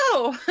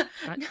 No,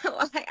 I- no.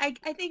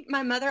 I think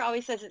my mother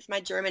always says it's my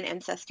German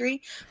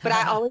ancestry, but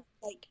I always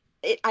like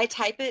it. I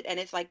type it and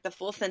it's like the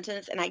full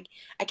sentence, and I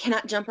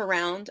cannot jump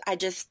around. I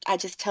just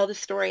tell the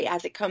story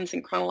as it comes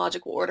in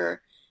chronological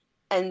order,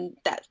 and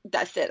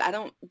that's it. I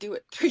don't do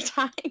it 3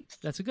 times.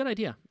 That's a good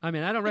idea. I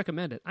mean, I don't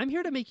recommend it. I'm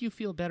here to make you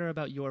feel better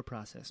about your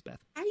process, Beth.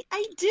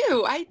 I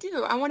do.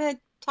 I want to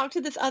talk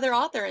to this other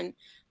author and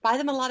buy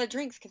them a lot of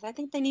drinks because I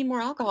think they need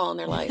more alcohol in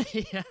their life.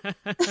 Yeah.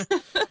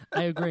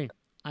 I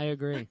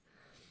agree.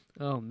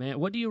 Oh, man.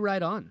 What do you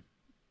write on?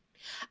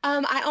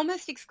 I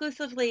almost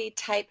exclusively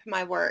type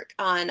my work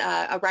on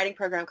a writing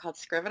program called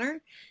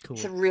Scrivener. Cool.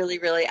 It's really,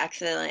 really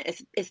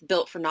excellent. It's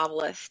built for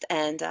novelists,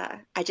 and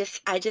I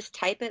just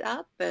type it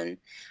up, and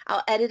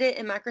I'll edit it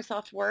in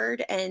Microsoft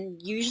Word,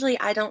 and usually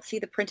I don't see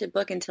the printed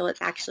book until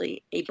it's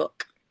actually a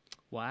book.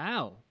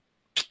 Wow.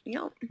 You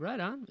know, Right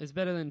on. It's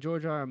better than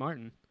George R. R.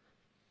 Martin,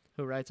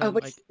 who writes on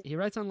he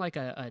writes on like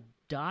a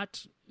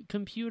dot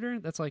computer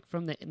that's like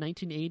from the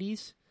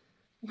 1980s.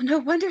 well, no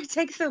wonder it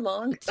takes so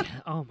long.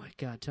 Oh my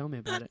God, tell me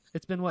about it.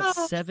 It's been what,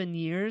 7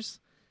 years?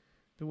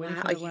 Been waiting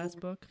Wow, for the last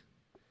book?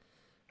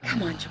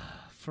 Come on, John.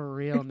 For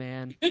real,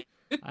 man.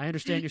 I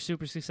understand you're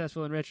super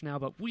successful and rich now,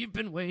 but we've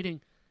been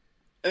waiting.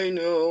 I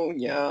know,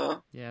 yeah.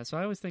 Yeah, so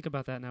I always think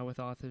about that now with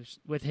authors,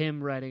 with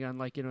him writing on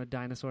like, a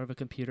dinosaur of a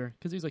computer.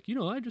 Because he's like,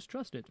 I just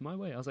trust it. It's my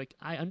way. I was like,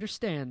 I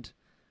understand,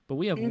 but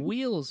we have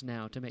wheels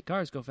now to make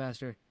cars go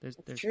faster. There's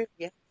True,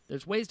 yeah.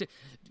 There's ways to...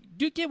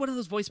 Dude, get one of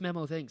those voice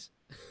memo things.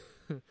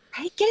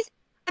 I guess,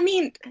 I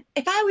mean,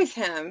 if I was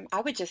him, I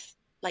would just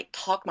like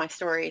talk my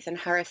stories and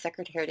hire a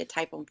secretary to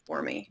type them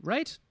for me.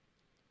 Right?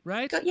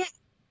 Go,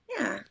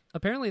 yeah.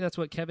 Apparently that's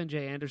what Kevin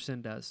J.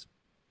 Anderson does.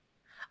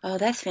 Oh,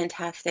 that's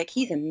fantastic.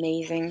 He's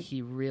amazing.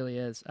 He really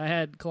is. I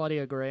had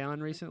Claudia Gray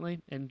on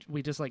recently, and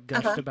we just like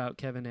gushed about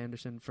Kevin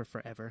Anderson for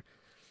forever.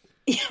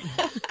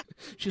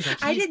 She's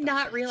like, I did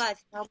not realize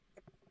how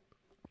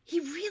he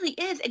really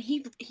is, and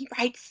he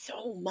writes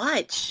so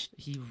much.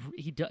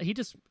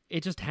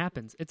 It just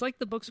happens. It's like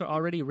the books are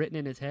already written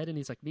in his head, and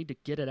he's like, need to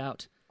get it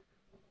out.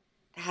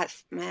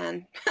 That's,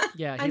 man.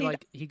 Yeah,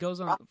 he goes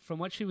on. From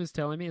what she was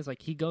telling me, is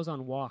like he goes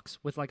on walks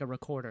with like a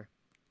recorder,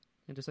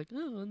 and just like,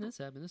 oh, and this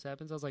happens.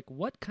 I was like,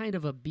 what kind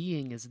of a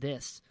being is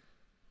this?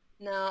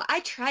 No,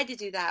 I tried to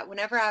do that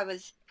whenever I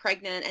was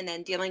pregnant and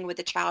then dealing with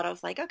the child. I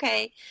was like,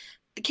 okay,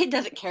 the kid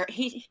doesn't care.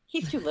 He's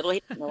too little.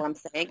 He doesn't know what I'm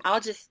saying. I'll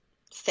just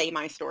say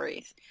my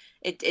stories.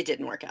 It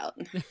didn't work out.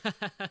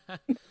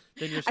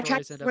 Then your I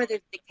tried stories end one up... of those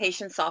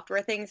dictation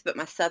software things, but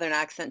my southern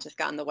accent just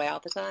got in the way all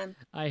the time.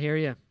 I hear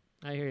you.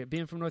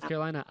 Being from North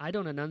Carolina, I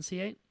don't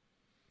enunciate.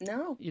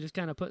 No. You just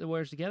kind of put the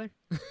words together.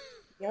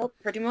 Yep,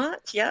 pretty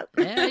much. Yep.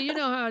 Yeah, you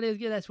know how it is.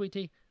 Get that sweet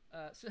tea.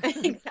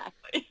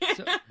 Exactly.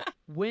 So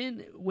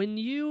when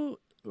you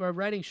are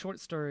writing short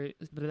stories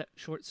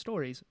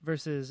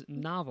versus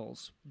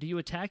novels, do you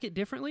attack it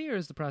differently, or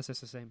is the process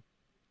the same?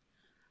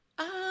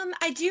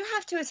 I do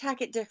have to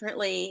attack it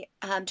differently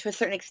to a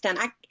certain extent.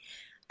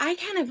 I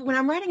kind of, when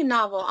I'm writing a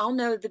novel, I'll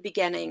know the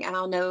beginning and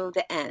I'll know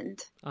the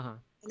end. Uh-huh.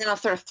 And then I'll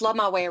sort of flub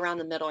my way around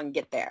the middle and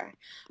get there.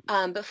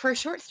 But for a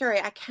short story,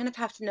 I kind of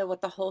have to know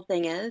what the whole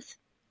thing is.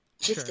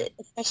 Just Sure.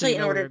 especially so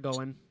in order where you're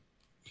going.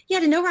 Yeah,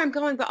 to know where I'm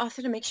going, but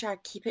also to make sure I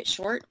keep it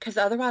short, because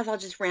otherwise I'll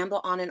just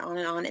ramble on and on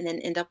and on and then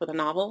end up with a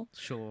novel.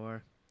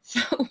 Sure. So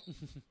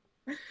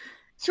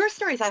short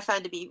stories I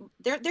find to be,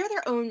 they're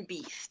their own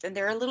beast, and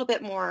they're a little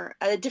bit more,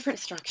 a different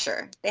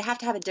structure. They have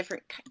to have a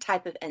different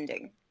type of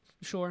ending.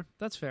 Sure.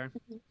 That's fair.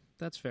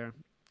 That's fair.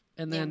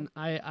 And then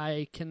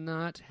I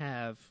cannot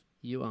have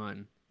you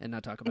on and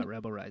not talk about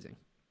Rebel Rising.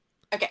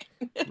 Okay.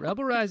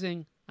 Rebel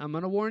Rising, I'm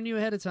going to warn you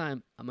ahead of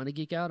time. I'm going to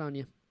geek out on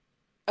you.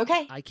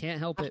 Okay. I can't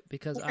help it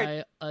because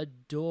I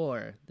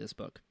adore this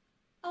book.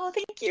 Oh,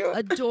 thank you.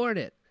 Adored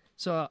it.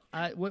 So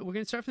we're going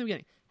to start from the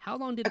beginning. How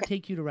long did it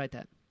take you to write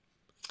that?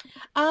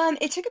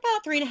 It took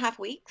about 3.5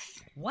 weeks.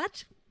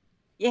 What?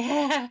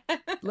 Yeah.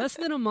 Less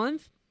than a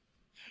month?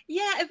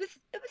 Yeah, it was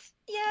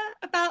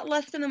about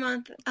less than a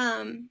month.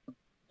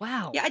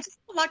 Wow. Yeah, I just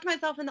locked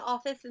myself in the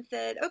office and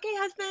said, "Okay,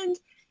 husband,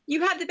 you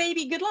have the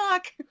baby. Good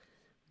luck."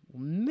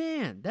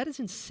 Man, that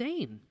is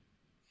insane.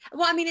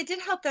 Well, I mean, it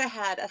did help that I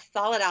had a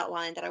solid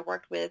outline that I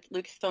worked with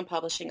Lucasfilm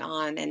Publishing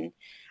on, and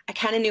I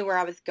kind of knew where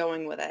I was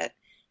going with it,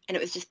 and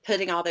it was just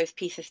putting all those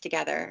pieces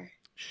together.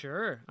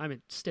 Sure. I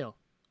mean, still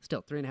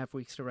 3.5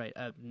 weeks to write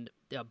a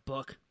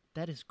book.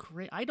 That is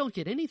great. I don't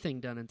get anything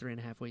done in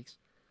 3.5 weeks.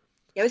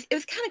 It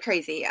was kind of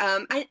crazy.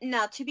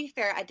 Now, to be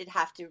fair, I did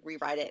have to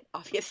rewrite it,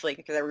 obviously,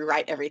 because I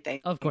rewrite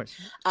everything. Of course.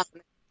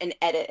 And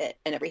edit it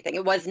and everything.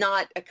 It was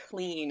not a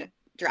clean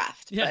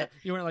draft. Yeah, but,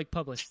 you weren't like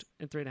published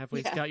in 3.5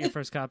 weeks, got your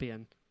first copy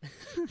in.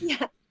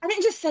 Yeah, I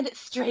didn't just send it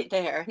straight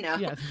there. No.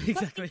 Yeah,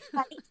 exactly.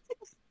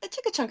 It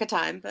took a chunk of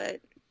time, but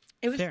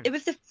it was Fair. it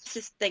was the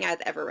fastest thing I've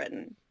ever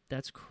written.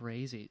 That's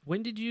crazy.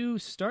 When did you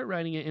start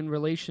writing it in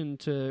relation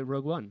to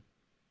Rogue One?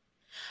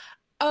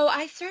 Oh,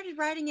 I started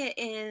writing it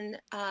in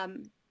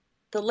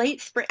the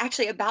late spring,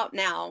 actually about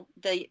now,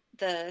 the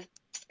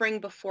spring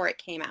before it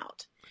came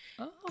out.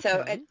 Oh,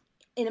 So okay.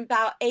 in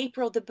about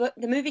April, the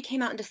movie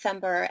came out in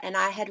December, and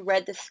I had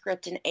read the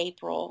script in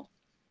April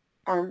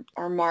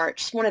or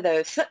March, one of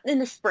those, so in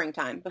the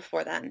springtime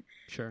before then,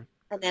 Sure.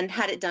 and then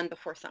had it done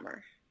before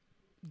summer.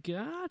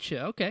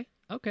 Gotcha. Okay.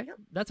 Okay. Yep.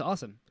 That's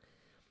awesome.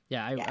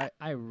 Yeah, Yeah.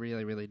 I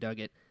really, really dug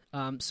it.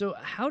 So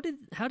how did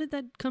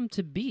that come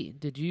to be?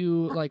 Did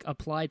you like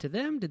apply to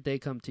them? Did they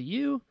come to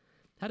you?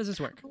 How does this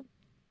work?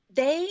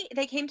 They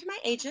came to my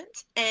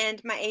agent,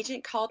 and my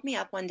agent called me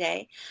up one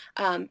day,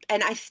 and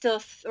I still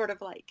sort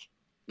of like,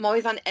 I'm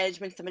always on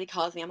edge when somebody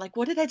calls me. I'm like,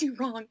 what did I do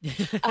wrong?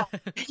 Uh,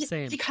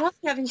 Same. she calls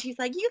me up and she's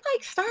like, you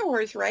like Star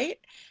Wars, right?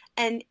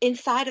 And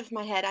inside of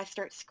my head, I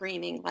start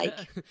screaming like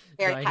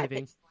very Dry high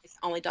heaving. pitched voice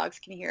only dogs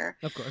can hear.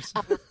 Of course.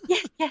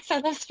 Yes, yes, I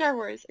love Star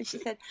Wars. And she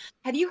said,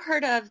 have you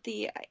heard of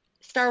the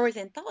Star Wars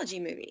anthology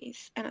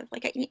movies? And I was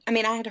like, I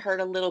mean, I had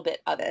heard a little bit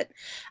of it.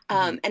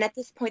 Hmm. And at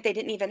this point, they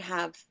didn't even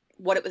have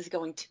what it was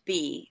going to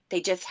be.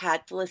 They just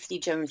had Felicity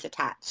Jones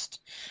attached.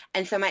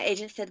 And so my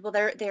agent said, well,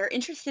 they're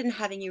interested in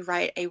having you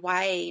write a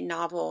YA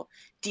novel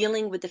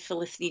dealing with the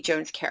Felicity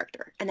Jones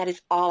character. And that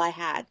is all I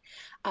had.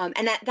 And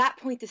at that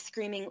point, the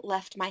screaming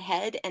left my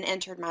head and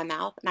entered my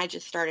mouth, and I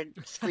just started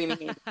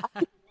screaming.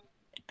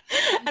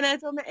 And I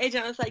told my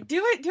agent, I was like,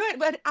 do it,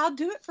 but I'll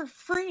do it for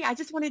free. I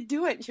just want to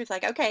do it. And she was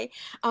like, okay,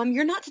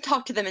 you're not to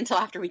talk to them until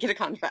after we get a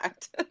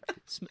contract.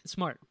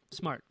 Smart.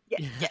 Smart.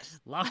 Yes, yes.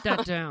 Lock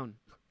that down.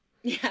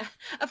 Yeah.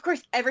 Of course,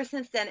 ever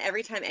since then,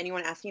 every time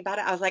anyone asked me about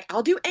it, I was like,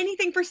 I'll do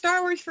anything for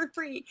Star Wars for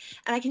free.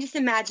 And I can just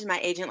imagine my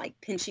agent like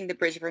pinching the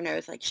bridge of her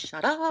nose, like,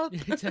 shut up.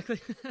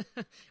 Exactly.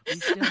 We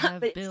still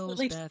have But bills,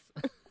 really- Beth.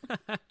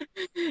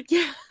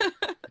 Yeah.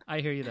 I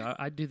hear you though.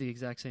 I'd do the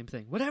exact same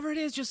thing. Whatever it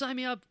is, just sign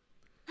me up.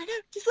 I know.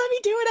 Just let me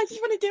do it. I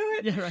just want to do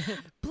it. Yeah, right.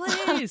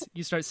 Please.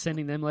 You start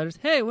sending them letters.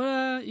 Hey,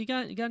 what? You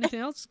got anything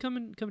else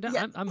coming down?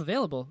 Yes. I'm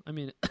available. I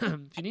mean, if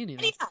you need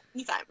anything.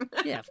 Anytime.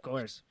 Yeah, of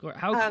course.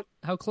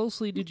 How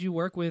closely did you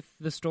work with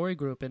the story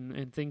group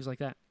and things like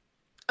that?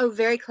 Oh,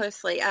 very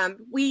closely. I'm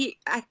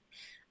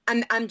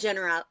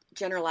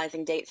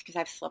generalizing dates because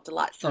I've slept a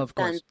lot since Of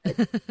course. then.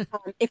 But,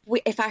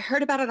 if I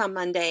heard about it on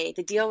Monday,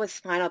 the deal was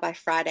final by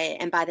Friday,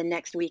 and by the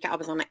next week, I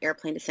was on an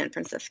airplane to San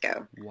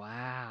Francisco.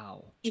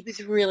 Wow. It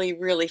was really,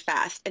 really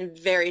fast and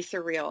very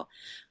surreal.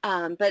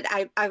 But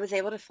I was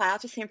able to fly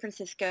out to San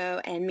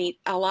Francisco and meet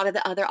a lot of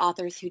the other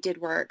authors who did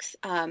works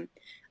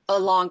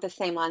along the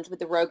same lines with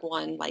the Rogue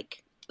One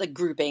like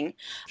grouping.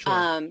 Sure.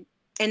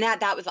 And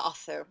that was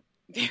also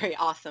very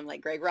awesome.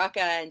 Like Greg Rucka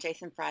and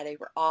Jason Friday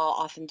were all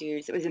awesome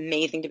dudes. It was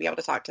amazing to be able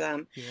to talk to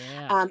them.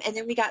 Yeah. And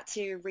then we got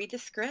to read the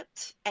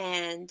script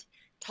and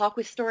talk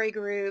with story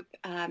group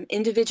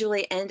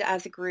individually and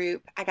as a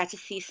group. I got to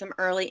see some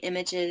early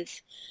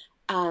images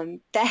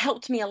that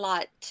helped me a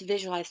lot to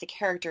visualize the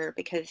character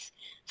because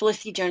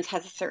Felicity Jones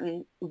has a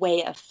certain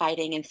way of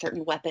fighting and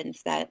certain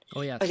weapons that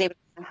Oh yes. I was able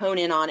to hone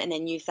in on and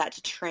then use that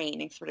to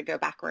train and sort of go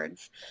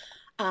backwards.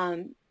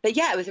 But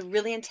yeah, it was a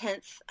really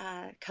intense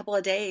couple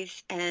of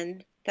days,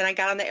 and then I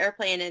got on the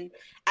airplane, and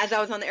as I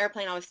was on the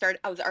airplane, I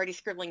was already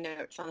scribbling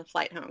notes on the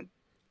flight home.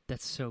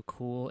 That's so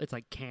cool. It's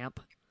like camp.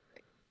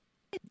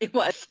 It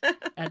was.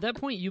 At that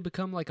point, you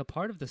become like a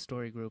part of the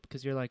story group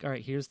because you're like, all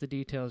right, here's the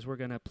details we're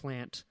gonna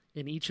plant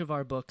in each of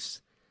our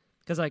books.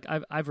 Because like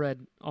I've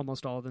read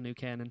almost all of the new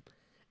canon,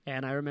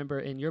 and I remember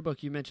in your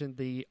book you mentioned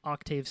the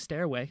Octave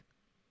Stairway,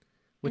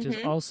 which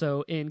is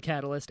also in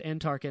Catalyst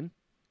and Tarkin.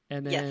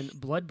 And then Yes.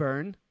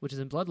 Bloodburn, which is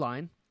in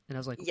Bloodline. And I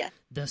was like, Yes.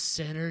 the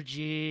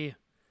synergy.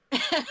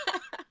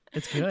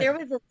 It's good. There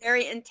was a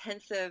very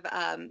intensive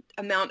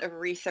amount of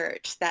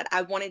research that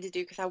I wanted to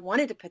do because I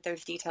wanted to put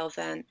those details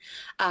in.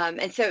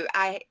 And so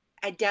I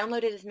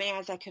downloaded as many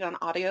as I could on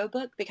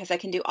audiobook because I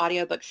can do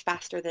audiobooks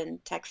faster than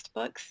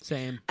textbooks.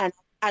 Same. And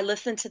I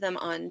listened to them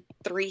on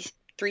three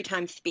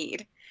times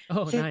speed.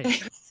 Oh, So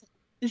nice.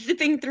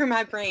 zipping through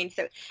my brain.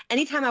 So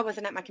anytime I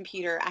wasn't at my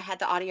computer, I had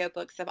the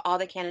audiobooks of all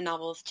the canon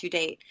novels to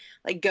date,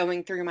 like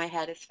going through my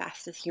head as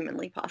fast as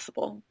humanly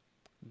possible.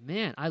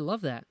 Man, I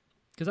love that.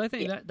 Because I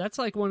think that's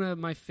like one of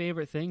my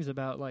favorite things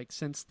about like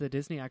since the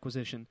Disney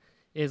acquisition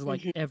is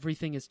like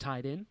everything is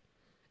tied in.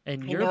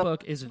 And your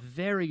book is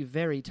very,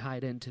 very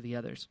tied into the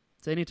others.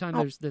 So anytime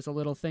there's a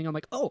little thing, I'm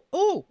like,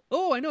 oh,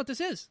 I know what this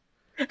is.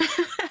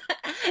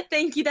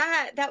 Thank you.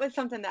 That was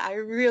something that I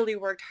really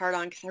worked hard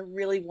on because I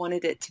really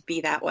wanted it to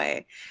be that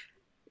way.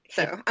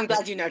 So I'm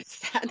glad you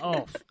noticed that.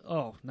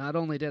 oh, not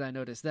only did I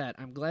notice that,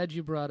 I'm glad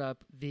you brought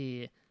up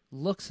the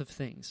looks of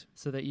things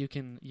so that you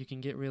can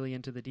get really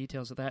into the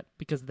details of that,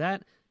 because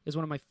that is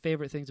one of my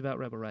favorite things about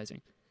Rebel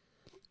Rising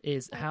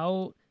is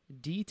how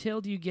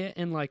detailed you get.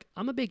 And like,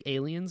 I'm a big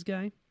aliens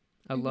guy.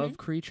 I love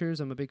creatures.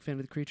 I'm a big fan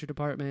of the creature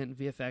department and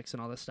VFX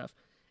and all this stuff.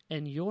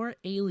 And your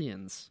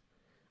aliens,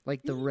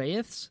 like the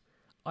Wraiths,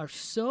 are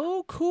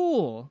so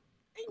cool.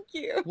 Thank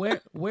you.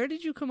 Where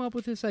did you come up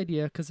with this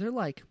idea? Because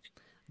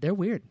they're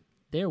weird.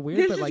 They're weird,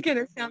 This but is like,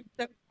 gonna sound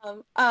so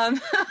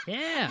dumb.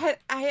 yeah.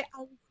 I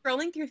was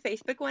scrolling through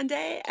Facebook one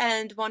day,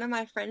 and one of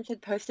my friends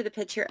had posted a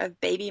picture of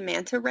baby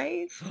manta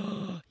rays,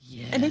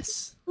 and they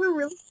Yes. were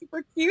really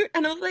super cute.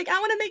 And I was like, I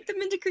want to make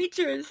them into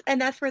creatures,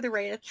 and that's where the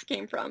wraiths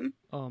came from.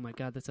 Oh my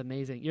God, that's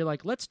amazing. You're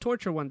like, let's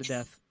torture one to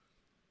death.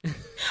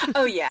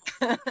 Oh yeah.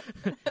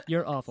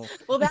 You're awful.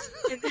 Well, that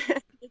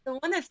the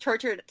one that's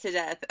tortured to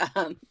death.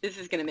 This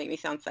is gonna make me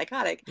sound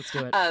psychotic. Let's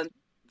do it.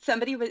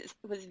 Somebody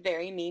was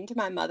very mean to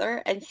my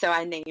mother, and so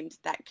I named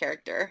that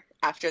character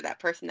after that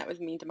person that was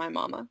mean to my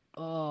mama.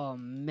 Oh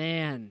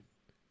man.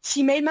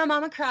 She made my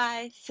mama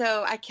cry,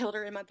 so I killed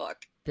her in my book.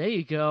 There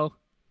you go.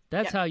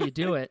 That's Yep. how you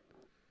do it.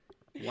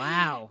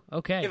 Wow.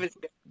 Okay. It was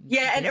good.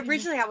 Yeah, and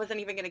originally I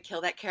wasn't even going to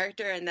kill that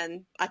character, and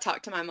then I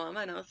talked to my mama,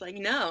 and I was like,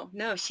 no,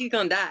 she's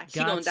going to die.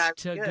 She's going to die.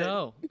 to good.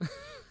 go.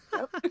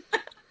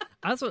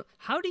 Also,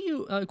 how do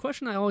you? A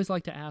question I always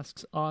like to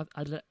ask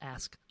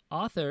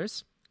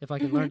authors, if I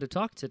can learn to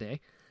talk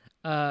today.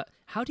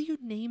 How do you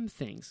name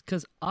things?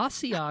 Because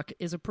Asiak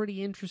is a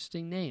pretty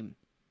interesting name.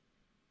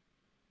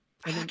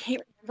 I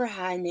can't remember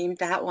how I named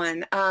that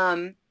one.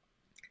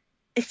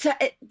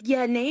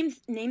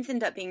 Names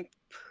end up being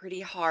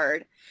pretty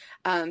hard,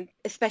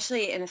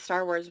 especially in a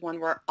Star Wars one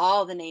where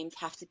all the names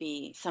have to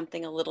be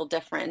something a little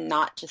different,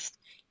 not just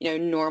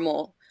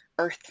normal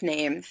Earth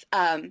names.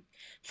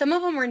 Some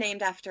of them were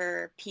named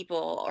after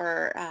people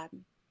or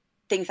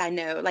things I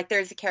know. Like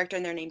there's a character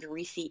in there named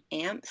Reese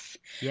Amps.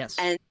 Yes.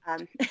 And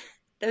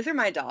those are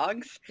my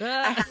dogs.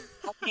 I have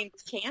a dog named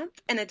Champ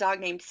and a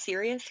dog named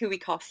Sirius, who we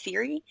call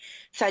Siri.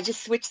 So I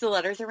just switched the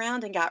letters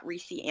around and got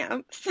Reese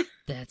Amps.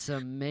 That's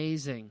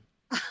amazing.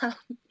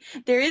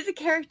 There is a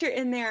character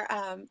in there.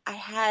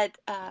 I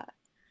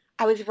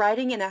was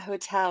writing in a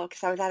hotel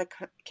because I was at a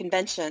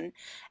convention,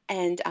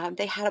 and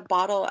they had a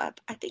bottle of,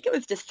 I think it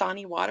was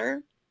Dasani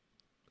water.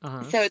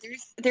 Uh-huh. So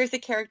there's a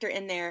character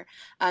in there.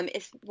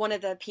 It's one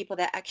of the people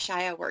that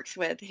Akshaya works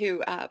with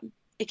who,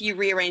 if you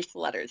rearrange the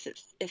letters,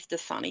 it's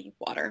Dasani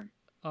water.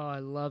 Oh, I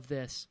love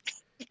this.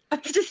 I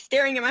was just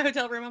staring at my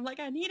hotel room. I'm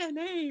like, I need a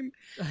name.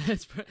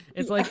 It's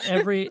like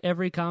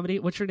every comedy.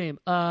 What's your name?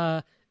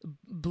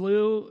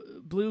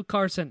 Blue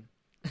Carson.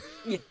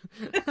 Yeah.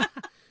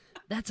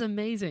 That's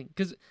amazing.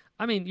 Because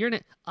I mean, your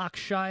name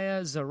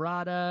Akshaya,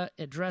 Zarada,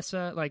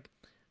 Idressa, like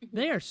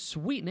they are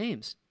sweet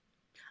names.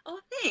 Oh,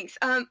 thanks.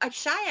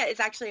 Akshaya is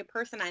actually a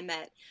person I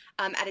met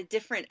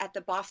at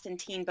the Boston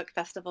Teen Book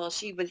Festival.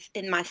 She was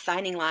in my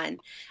signing line,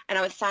 and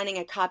I was signing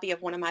a copy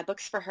of one of my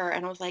books for her,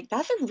 and I was like,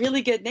 that's a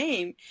really good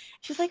name.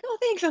 She was like, oh,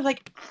 thanks. I was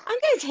like, I'm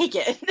going to take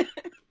it.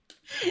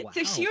 Wow.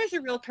 So she was a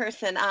real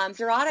person.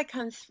 Zarada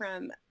comes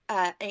from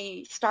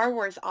a Star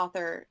Wars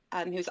author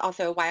who's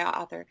also a YA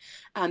author,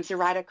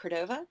 Zarada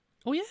Cordova.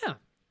 Oh, yeah.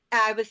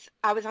 I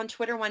was on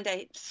Twitter one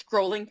day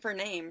scrolling for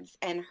names,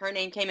 and her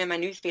name came in my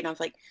newsfeed, and I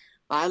was like,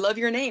 I love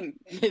your name.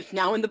 It's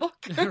now in the book.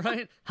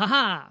 Right?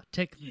 Haha.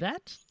 Take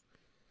that.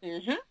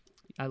 Mm-hmm.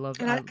 I love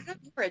and I don't know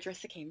where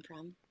Idrissa came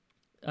from.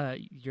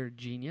 Your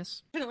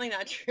genius. Definitely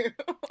not true.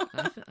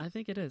 I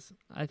think it is.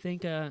 I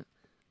think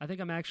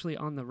I'm actually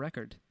on the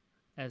record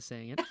as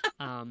saying it.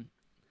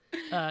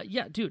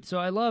 Yeah, dude. So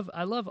I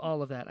love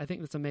all of that. I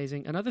think that's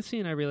amazing. Another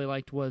scene I really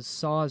liked was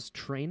Saw's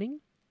training.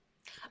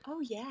 Oh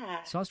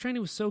yeah. Saw's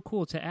training was so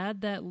cool to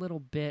add that little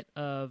bit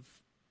of,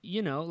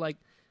 like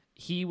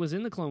he was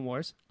in the Clone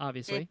Wars,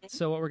 obviously. Mm-hmm.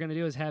 So what we're gonna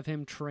do is have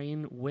him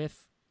train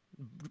with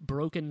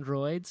broken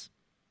droids.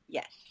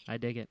 Yes. I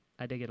dig it.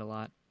 I dig it a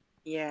lot.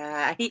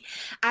 Yeah,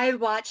 I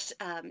watched.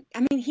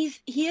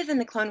 He is in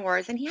the Clone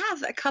Wars, and he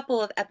has a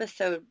couple of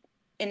episodes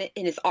in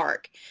his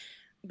arc.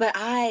 But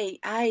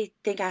I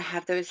think I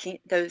have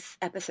those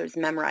episodes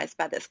memorized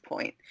by this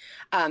point,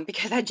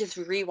 because I just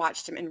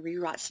rewatched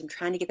them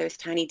trying to get those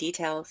tiny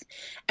details.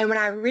 And when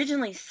I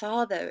originally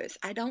saw those,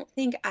 I don't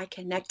think I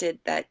connected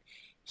that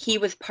he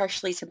was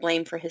partially to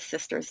blame for his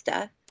sister's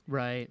death.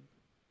 Right.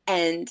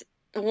 And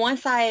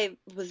once I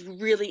was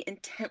really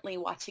intently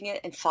watching it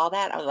and saw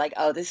that, I was like,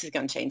 oh, this is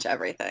going to change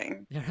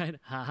everything. Right.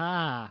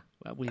 Haha.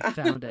 Well, we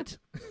found it.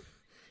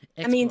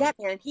 I mean, that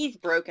man, he's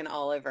broken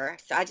all over.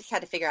 So I just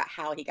had to figure out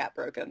how he got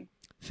broken.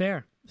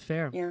 Fair.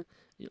 Yeah.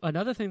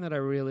 Another thing that I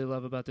really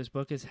love about this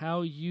book is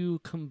how you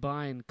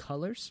combine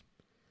colors.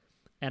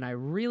 And I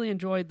really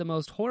enjoyed the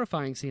most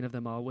horrifying scene of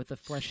them all with the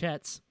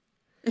flechettes.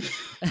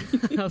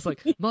 I was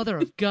like, Mother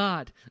of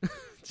God.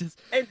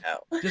 I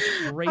know. Just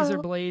razor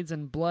blades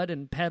and blood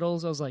and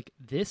petals. I was like,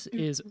 this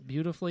is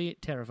beautifully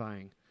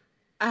terrifying.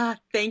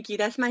 Thank you.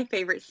 That's my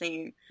favorite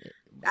scene.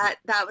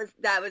 That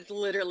was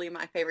literally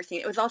my favorite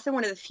scene. It was also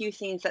one of the few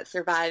scenes that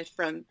survived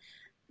from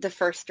the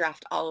first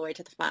draft all the way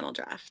to the final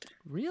draft.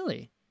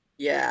 Really?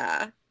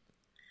 Yeah.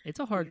 It's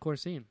a hardcore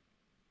scene.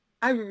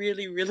 I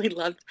really, really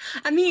loved.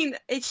 I mean,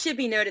 it should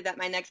be noted that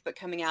my next book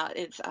coming out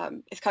is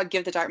it's called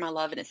Give the Dark My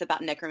Love, and it's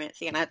about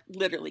necromancy, and I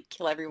literally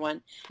kill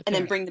everyone and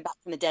then bring them back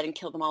from the dead and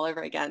kill them all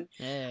over again.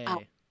 Hey.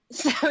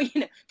 So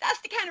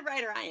that's the kind of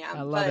writer I am.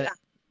 I love it.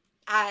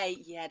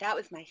 That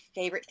was my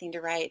favorite thing to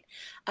write,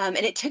 and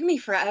it took me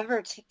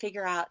forever to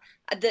figure out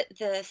the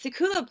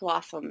Sakula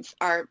blossoms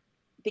are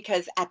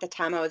because at the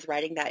time I was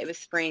writing that, it was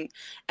spring,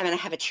 and then I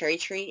have a cherry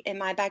tree in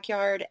my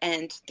backyard,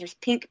 and there's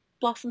pink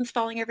blossoms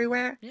falling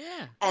everywhere.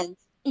 Yeah. And,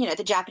 you know,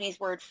 the Japanese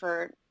word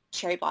for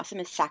cherry blossom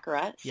is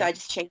sakura, so Yep. I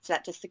just changed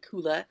that to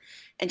sakura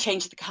and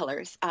changed the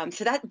colors.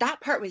 So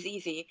that part was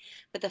easy,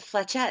 but the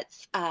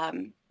flechettes,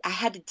 I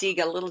had to dig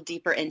a little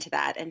deeper into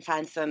that and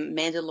find some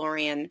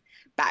Mandalorian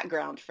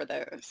background for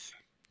those.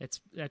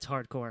 That's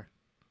hardcore.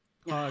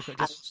 Yeah, Hardcore.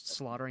 Just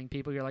slaughtering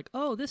people. You're like,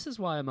 oh, this is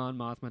why Mon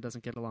Mothma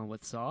doesn't get along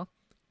with Saw.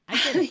 I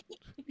get it.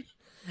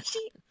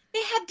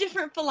 They have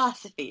different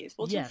philosophies.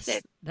 We'll Yes, just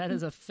say that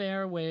is a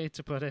fair way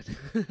to put it.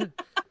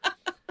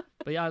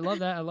 But yeah, I love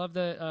that. I love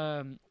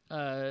the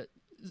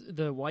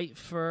white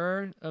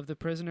fur of the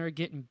prisoner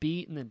getting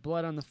beat and then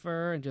blood on the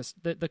fur, and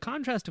just the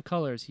contrast of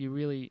colors. You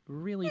really,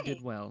 really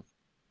did well.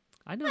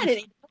 I didn't even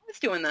know I was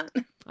doing that.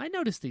 I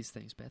noticed these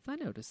things, Beth. I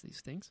noticed these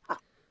things.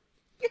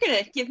 You're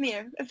going to give me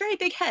a very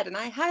big head, and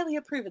I highly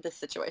approve of this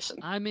situation.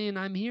 I mean,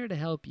 I'm here to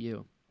help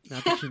you.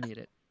 Not that you need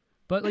it.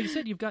 But like you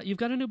said, you've got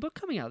a new book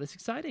coming out. That's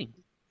exciting.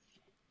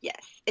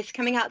 Yes, it's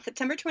coming out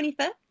September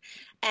 25th,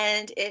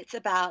 and it's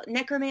about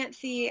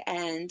necromancy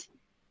and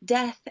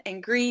death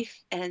and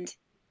grief and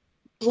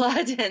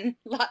blood and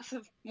lots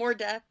of more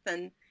death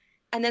and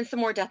then some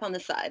more death on the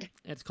side.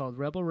 It's called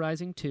Rebel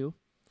Rising 2.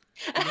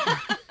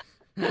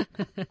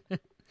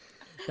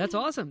 That's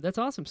awesome. That's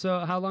awesome.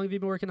 So how long have you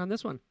been working on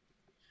this one?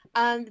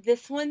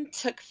 This one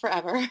took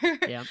forever.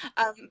 Yeah.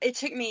 It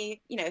took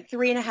me,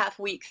 3.5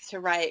 weeks to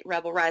write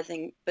Rebel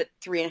Rising, but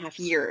 3.5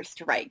 years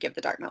to write Give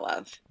the Dark My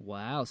Love.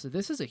 Wow. So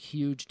this is a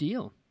huge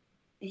deal.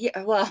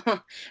 Yeah, well,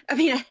 I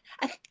mean,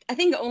 I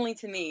think only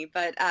to me,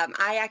 but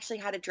I actually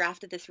had a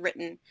draft of this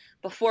written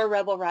before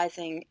Rebel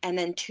Rising, and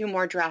then 2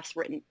 more drafts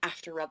written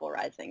after Rebel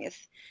Rising.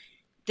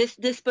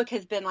 This book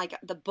has been like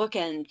the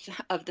bookends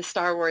of the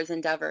Star Wars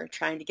endeavor,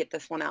 trying to get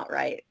this one out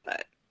right.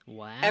 But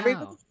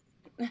wow,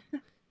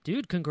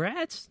 dude,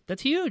 congrats!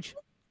 That's huge.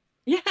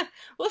 Yeah,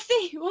 we'll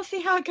see. We'll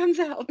see how it comes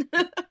out.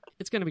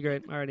 It's gonna be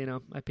great. I already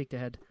know. I peeked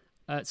ahead.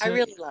 So I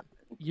really love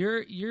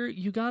it.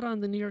 You got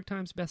on the New York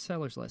Times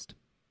bestsellers list.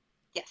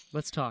 Yes.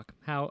 Let's talk.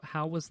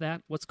 How was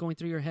that? What's going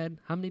through your head?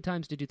 How many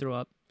times did you throw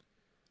up?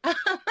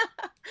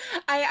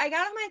 I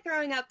got on my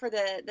throwing up for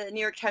the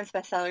New York Times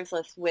bestsellers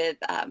list with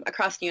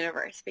Across the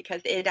Universe,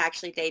 because it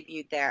actually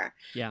debuted there.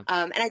 Yeah.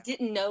 And I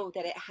didn't know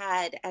that it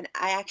had, and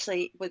I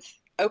actually was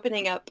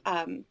opening up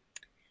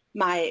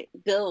my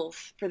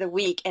bills for the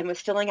week and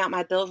was filling out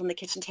my bills on the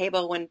kitchen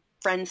table when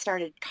friends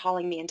started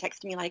calling me and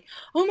texting me like,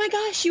 oh my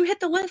gosh, you hit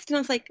the list. And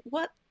I was like,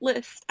 what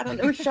list? I don't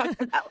know what you're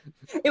talking about.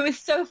 It was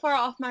so far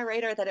off my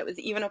radar that it was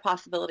even a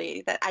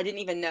possibility that I didn't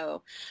even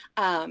know.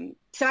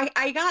 So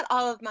I got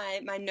all of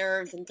my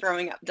nerves and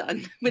throwing up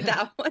done with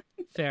that one.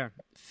 Fair.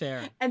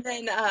 And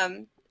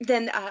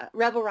then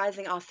Rebel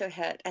Rising also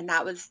hit, and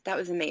that was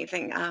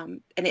amazing.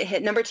 And it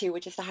hit number 2,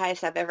 which is the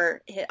highest I've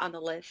ever hit on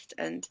the list.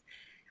 And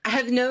I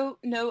have no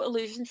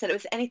illusions that it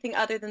was anything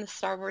other than the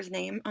Star Wars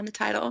name on the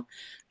title,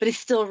 but it's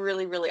still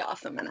really, really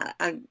awesome, and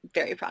I'm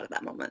very proud of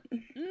that moment.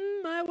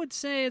 I would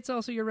say it's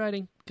also your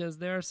writing, because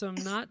there are some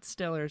not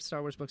stellar Star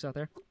Wars books out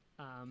there.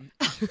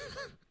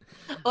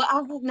 Well,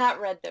 I have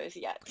not read those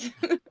yet.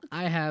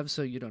 I have,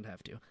 so you don't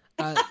have to.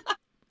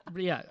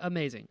 Yeah,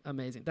 amazing.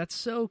 That's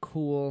so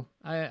cool.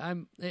 I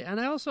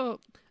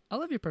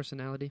love your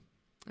personality.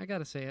 I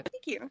gotta say it.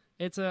 Thank you.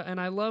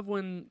 And I love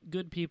when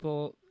good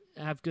people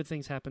have good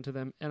things happen to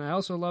them, and I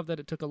also love that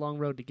it took a long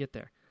road to get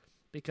there,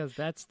 because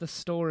that's the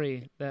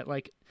story that,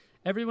 like,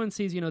 everyone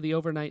sees, the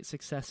overnight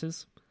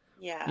successes.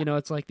 Yeah.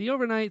 It's like the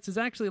overnights is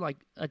actually like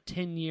a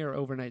 10-year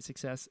overnight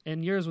success,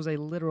 and yours was a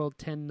literal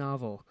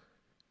 10-novel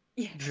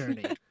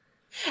journey.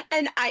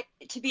 And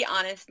to be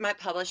honest, my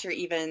publisher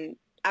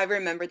I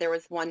remember there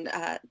was one,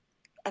 I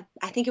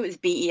think it was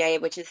BEA,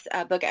 which is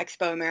Book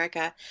Expo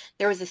America.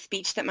 There was a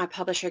speech that my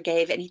publisher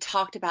gave, and he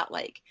talked about,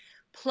 like,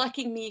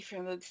 plucking me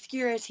from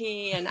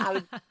obscurity, and I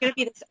was going to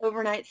be this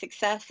overnight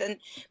success. And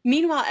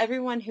meanwhile,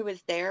 everyone who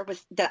was there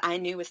that I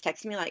knew was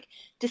texting me like,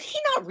 does he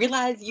not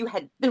realize you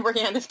had been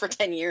working on this for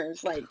 10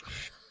 years? Like,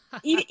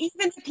 even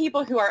the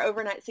people who are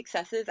overnight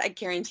successes, I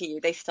guarantee you,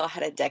 they still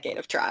had a decade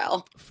of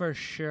trial. For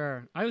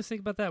sure. I always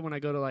think about that when I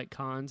go to, like,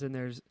 cons, and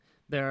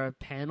there are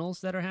panels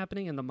that are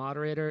happening, and the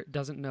moderator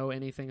doesn't know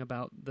anything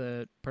about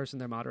the person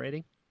they're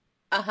moderating.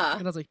 Uh-huh.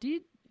 And I was like, do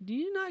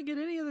you not get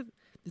any of the...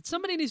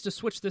 Somebody needs to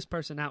switch this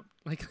person out.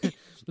 Like,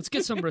 let's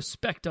get some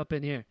respect up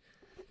in here.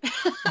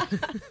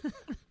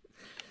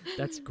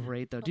 That's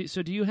great, though.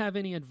 Do you have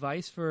any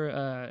advice for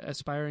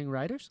aspiring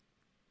writers?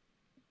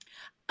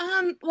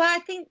 Well, I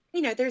think,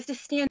 there's the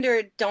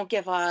standard don't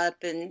give up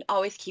and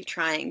always keep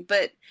trying.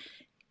 But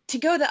to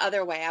go the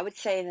other way, I would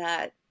say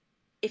that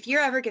if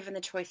you're ever given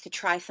the choice to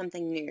try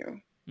something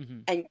new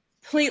and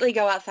completely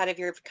go outside of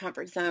your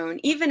comfort zone,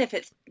 even if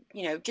it's,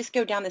 just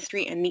go down the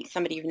street and meet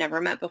somebody you've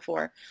never met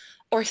before,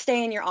 or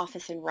stay in your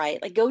office and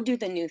write, like, go do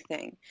the new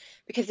thing.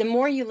 Because the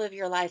more you live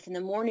your life and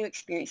the more new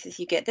experiences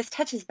you get, this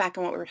touches back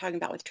on what we were talking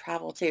about with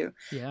travel too.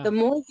 Yeah. The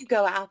more you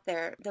go out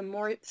there, the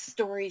more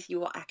stories you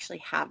will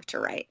actually have to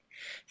write.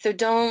 So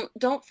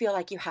don't feel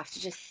like you have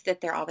to just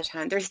sit there all the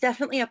time. There's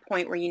definitely a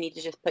point where you need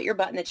to just put your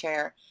butt in the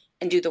chair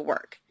and do the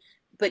work,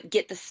 but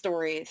get the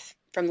stories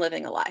from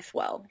living a life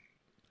well.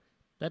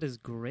 That is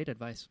great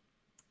advice.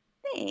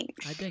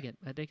 Thanks. I dig it.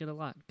 I dig it a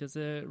lot because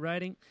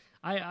writing.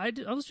 I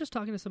was just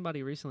talking to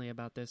somebody recently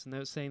about this, and they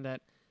were saying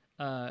that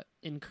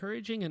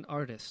encouraging an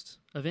artist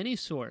of any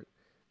sort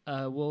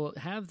will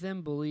have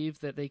them believe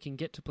that they can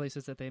get to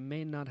places that they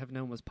may not have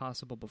known was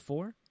possible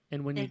before.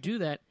 And when you do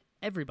that,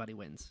 everybody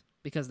wins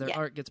because their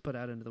art gets put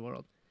out into the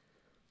world.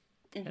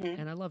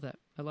 And I love that.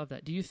 I love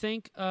that. Do you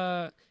think,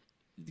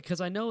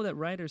 because I know that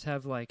writers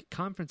have like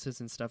conferences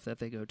and stuff that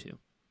they go to.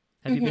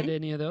 Have you been to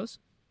any of those?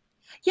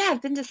 Yeah,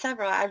 I've been to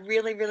several. I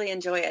really, really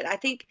enjoy it. I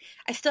think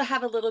I still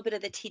have a little bit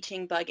of the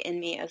teaching bug in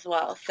me as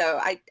well. So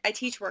I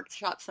teach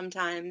workshops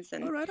sometimes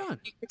and right on.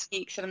 do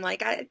critiques, and I'm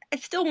like, I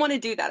still want to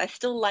do that. I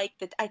still like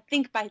that. I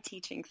think by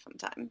teaching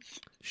sometimes.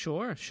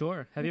 Sure.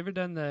 Have you ever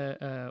done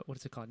the, what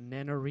is it called,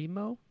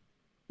 NaNoWriMo?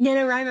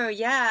 NaNoWriMo,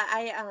 yeah.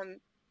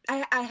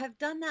 I have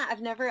done that.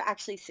 I've never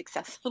actually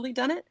successfully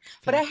done it,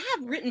 but I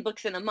have written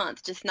books in a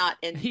month, just not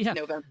in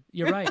November.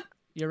 You're right.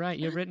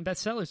 You've written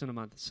bestsellers in a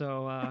month.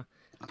 So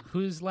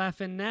who's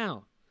laughing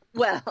now?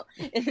 Well,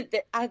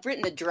 I've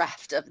written a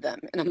draft of them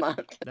in a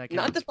month,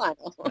 not the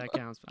final. That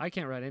counts. I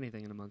can't write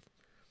anything in a month.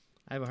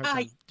 I have a hard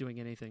time doing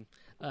anything.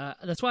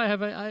 That's why I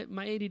have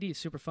my ADD is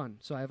super fun.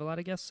 So I have a lot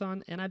of guests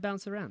on, and I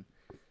bounce around.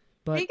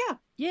 But, there you go.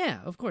 Yeah,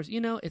 of course.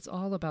 It's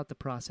all about the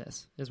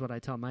process, is what I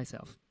tell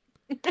myself.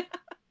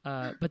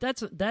 But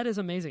that is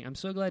amazing. I'm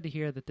so glad to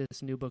hear that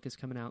this new book is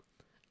coming out.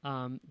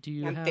 Do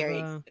you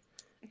have?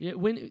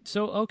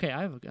 Okay,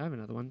 I have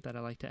another one that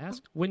I like to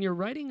ask. When you're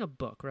writing a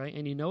book, right,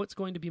 and you know it's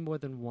going to be more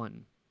than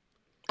one,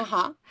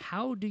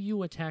 how do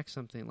you attack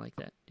something like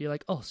that? Do you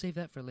like, save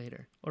that for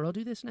later, or I'll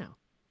do this now?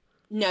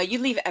 No, you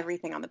leave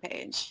everything on the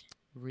page.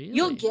 Really?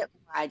 You'll get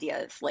more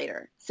ideas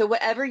later. So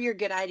whatever your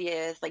good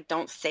idea is, like,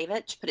 don't save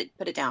it. Just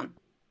put it down.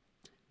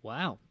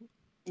 Wow.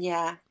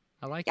 Yeah.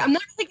 I like it. I'm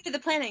not really good at the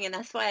planning, and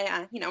that's why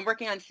I'm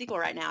working on a sequel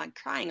right now and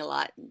crying a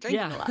lot and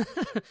drinking a lot.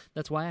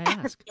 That's why I ask.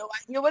 I have no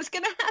idea what's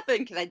going to happen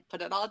because I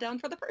put it all down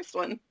for the first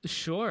one.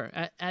 Sure.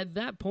 At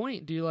that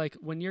point, do you like,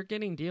 when you're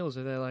getting deals,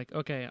 are they like,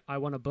 okay, I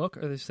want a book,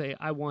 or they say,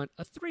 I want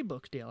a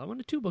 3-book deal, I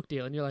want a 2-book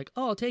deal, and you're like,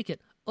 oh, I'll take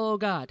it. Oh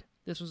God,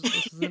 this is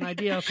an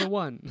idea for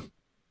one.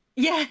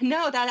 Yeah,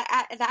 no,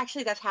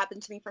 that's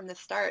happened to me from the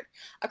start.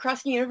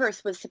 Across the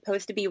Universe was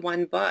supposed to be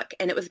one book,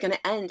 and it was going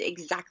to end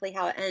exactly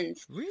how it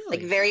ends. Really?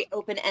 Like very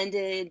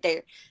open-ended.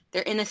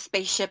 They're in a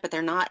spaceship, but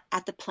they're not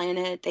at the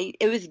planet.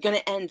 It was going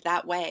to end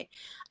that way.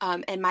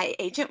 And my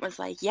agent was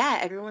like, yeah,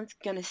 everyone's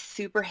going to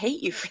super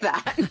hate you for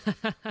that.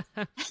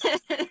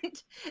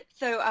 And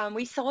so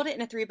we sold it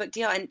in a 3-book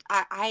deal, and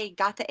I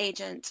got the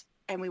agent,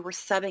 and we were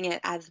subbing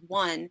it as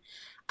one.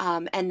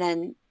 And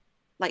then,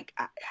 like,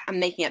 I'm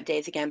making up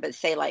days again, but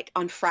say like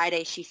on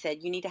Friday, she said,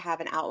 you need to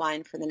have an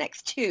outline for the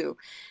next 2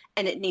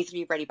 and it needs to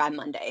be ready by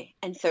Monday.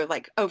 And so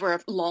like over a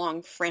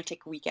long,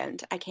 frantic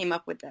weekend, I came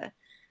up with the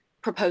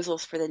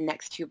proposals for the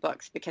next 2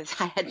 books because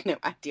I had no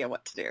idea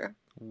what to do.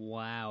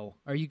 Wow.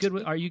 Are you good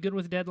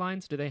with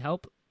deadlines? Do they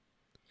help?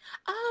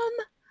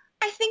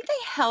 I think they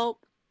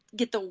help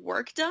get the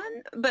work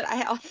done, but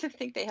I also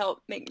think they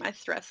help make my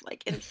stress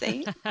like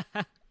insane.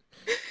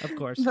 Of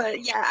course.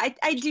 But yeah,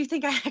 I do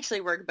think I actually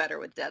work better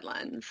with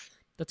deadlines.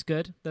 That's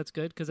good.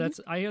 Because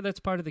I hear that's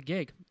part of the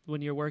gig.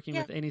 When you're working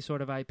with any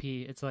sort of IP,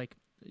 it's like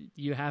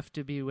you have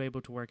to be able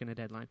to work in a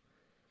deadline.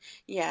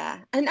 Yeah.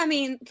 And I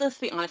mean, let's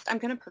be honest, I'm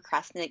going to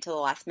procrastinate till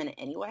the last minute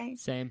anyway.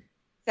 Same.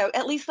 So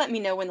at least let me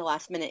know when the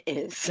last minute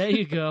is. There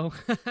you go.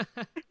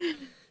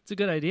 It's a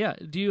good idea.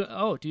 Do you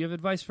have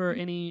advice for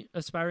any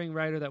aspiring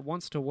writer that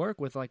wants to work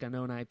with like a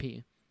known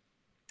IP?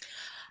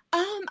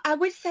 I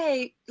would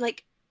say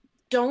like,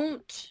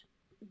 don't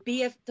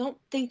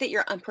think that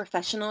you're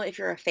unprofessional if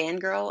you're a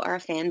fangirl or a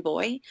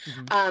fanboy.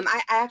 Mm-hmm.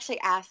 I actually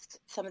asked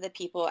some of the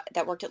people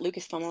that worked at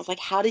Lucasfilm, I was like,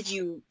 how did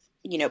you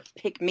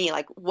pick me?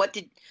 Like, what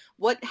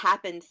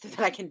happened so that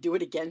I can do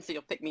it again so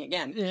you'll pick me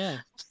again? Yeah.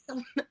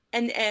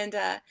 And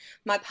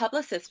my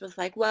publicist was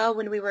like, well,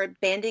 when we were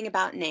banding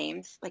about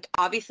names, like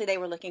obviously they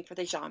were looking for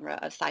the genre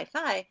of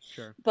sci-fi,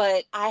 sure.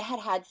 But I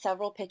had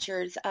several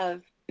pictures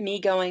of me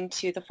going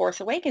to the Force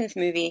Awakens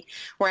movie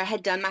where I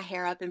had done my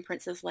hair up in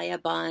Princess Leia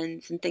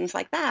buns and things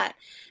like that.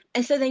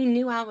 And so they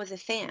knew I was a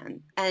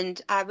fan. And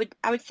I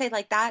would say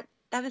like that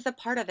was a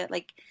part of it.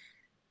 Like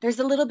there's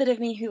a little bit of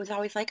me who was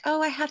always like,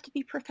 oh, I have to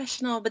be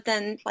professional. But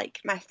then like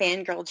my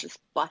fangirl just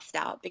bust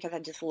out because I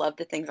just love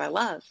the things I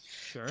love.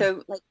 Sure.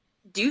 So like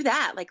do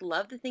that, like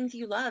love the things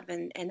you love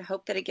and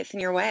hope that it gets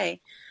in your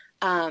way.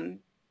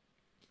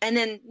 And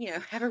then,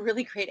 have a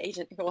really great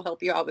agent who will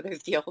help you out with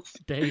those deals.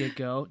 There you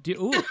go.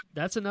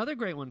 That's another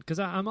great one because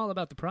I'm all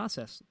about the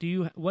process.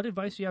 What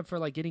advice do you have for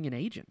like getting an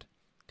agent?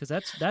 Because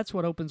that's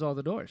what opens all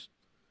the doors.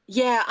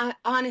 Yeah,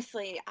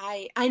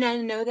 I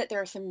know that there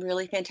are some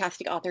really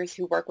fantastic authors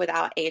who work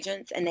without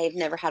agents and they've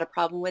never had a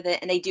problem with it,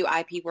 and they do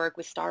IP work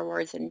with Star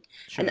Wars and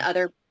Sure.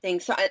 other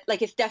things. So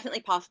like it's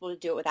definitely possible to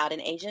do it without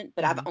an agent,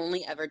 but I've Hmm.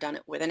 only ever done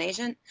it with an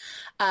agent.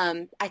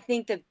 I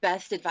think the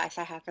best advice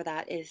I have for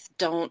that is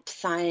don't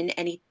sign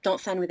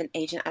with an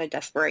agent out of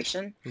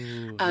desperation,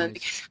 Ooh, nice.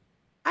 because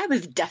I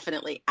was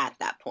definitely at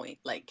that point.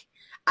 Like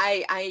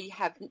I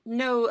have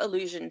no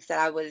illusions that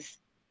I was,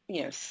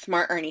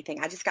 smart or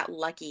anything. I just got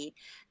lucky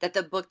that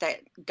the book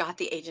that got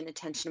the agent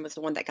attention was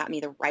the one that got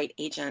me the right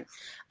agent.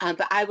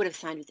 But I would have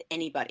signed with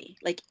anybody,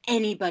 like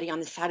anybody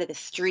on the side of the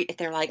street. If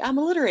they're like, I'm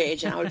a literary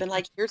agent, I would have been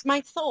like, here's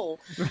my soul.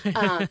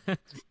 Um, Right.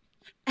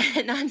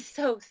 and I'm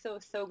so, so,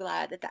 so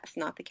glad that that's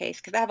not the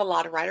case, because I have a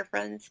lot of writer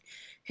friends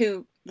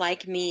who,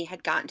 like me,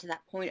 had gotten to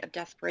that point of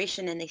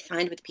desperation and they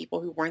signed with people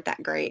who weren't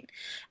that great.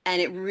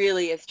 And it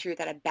really is true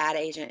that a bad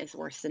agent is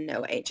worse than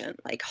no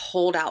agent. Like,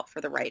 hold out for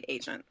the right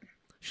agent.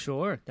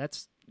 Sure.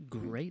 That's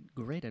great,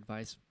 great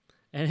advice.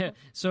 And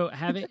so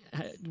having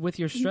with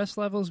your stress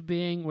levels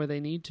being where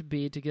they need to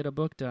be to get a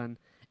book done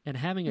and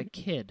having a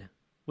kid,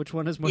 which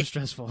one is more Yeah.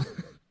 stressful?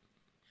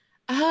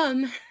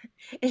 Um,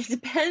 it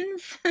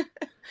depends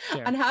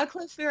Fair. on how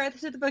close we are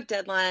to the book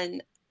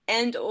deadline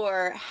and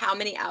or how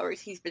many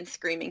hours he's been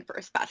screaming for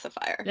a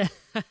pacifier.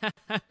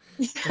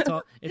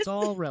 So It's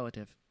all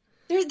relative.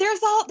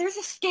 there's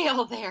a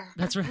scale there.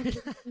 That's right.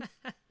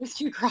 There's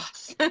two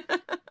cross.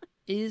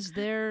 Is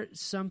there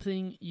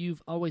something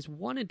you've always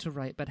wanted to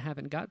write but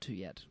haven't got to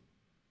yet?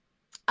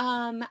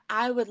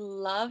 I would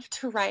love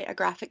to write a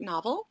graphic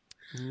novel.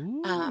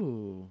 Um,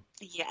 Ooh.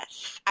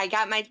 yes, I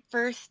got my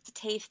first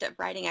taste of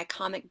writing a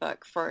comic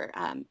book for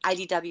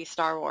IDW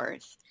Star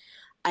Wars,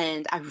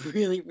 and I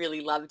really,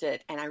 really loved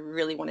it, and I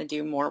really want to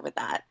do more with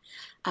that.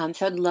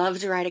 So I'd love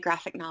to write a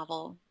graphic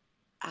novel.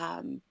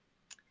 Um,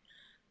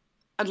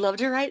 I'd love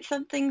to write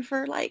something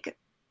for like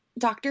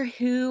Doctor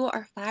Who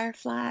or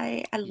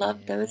Firefly. I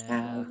love those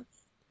Yeah.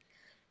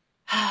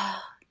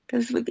 guys.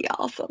 Those would be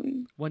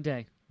awesome. One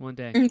day. One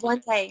day.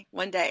 One day,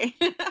 one day.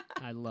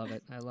 I love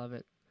it. I love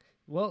it.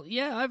 Well,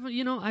 yeah,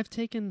 I've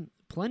taken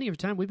plenty of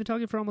time. We've been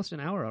talking for almost an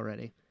hour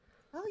already.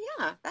 Oh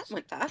yeah, that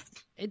went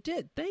fast. It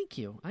did. Thank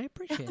you. I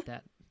appreciate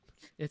that.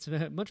 It's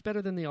much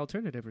better than the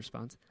alternative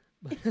response.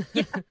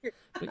 Yeah.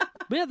 But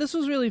yeah, this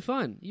was really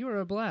fun. You were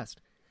a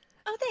blast.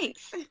 Oh,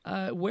 thanks.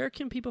 Where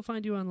can people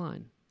find you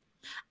online?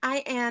 I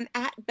am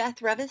at Beth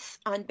Revis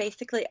on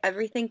basically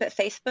everything but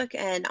Facebook,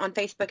 and on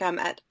Facebook I'm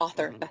at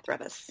author Beth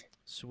Revis.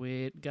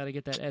 Sweet. Got to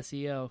get that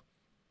SEO.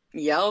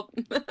 Yep.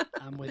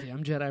 I'm with you.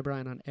 I'm Jedi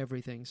Brian on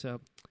everything.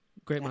 So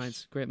great Yes.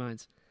 minds. Great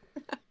minds.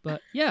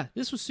 But yeah,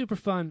 this was super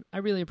fun. I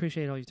really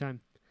appreciate all your time.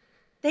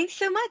 Thanks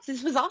so much.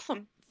 This was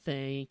awesome.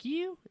 Thank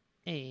you.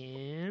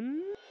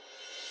 And...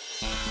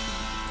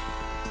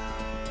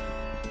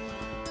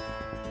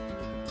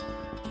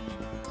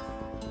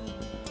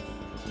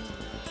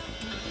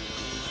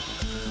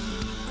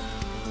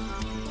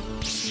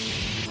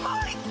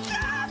 My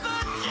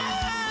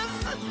cabbages!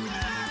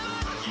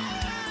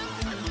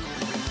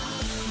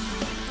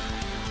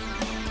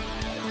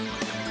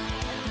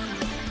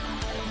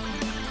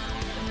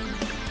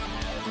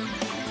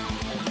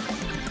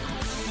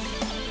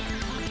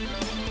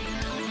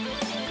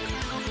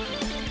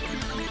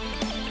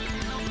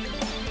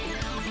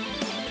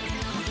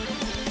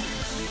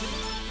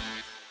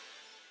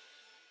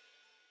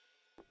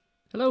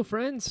 Hello,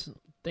 friends.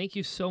 Thank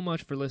you so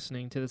much for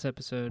listening to this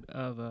episode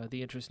of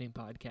The Interesting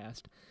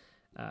Podcast.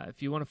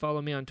 If you want to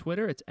follow me on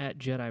Twitter, it's at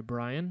Jedi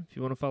Brian. If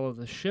you want to follow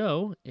the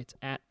show, it's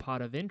at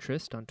Pot of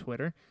Interest on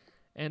Twitter.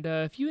 And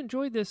if you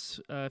enjoyed this,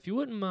 if you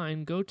wouldn't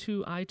mind, go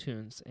to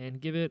iTunes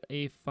and give it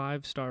a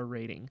 5-star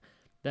rating.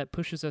 That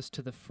pushes us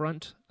to the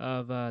front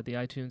of the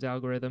iTunes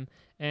algorithm,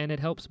 and it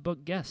helps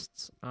book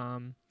guests.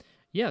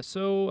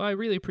 So I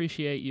really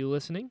appreciate you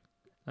listening.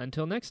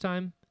 Until next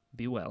time,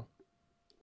 be well.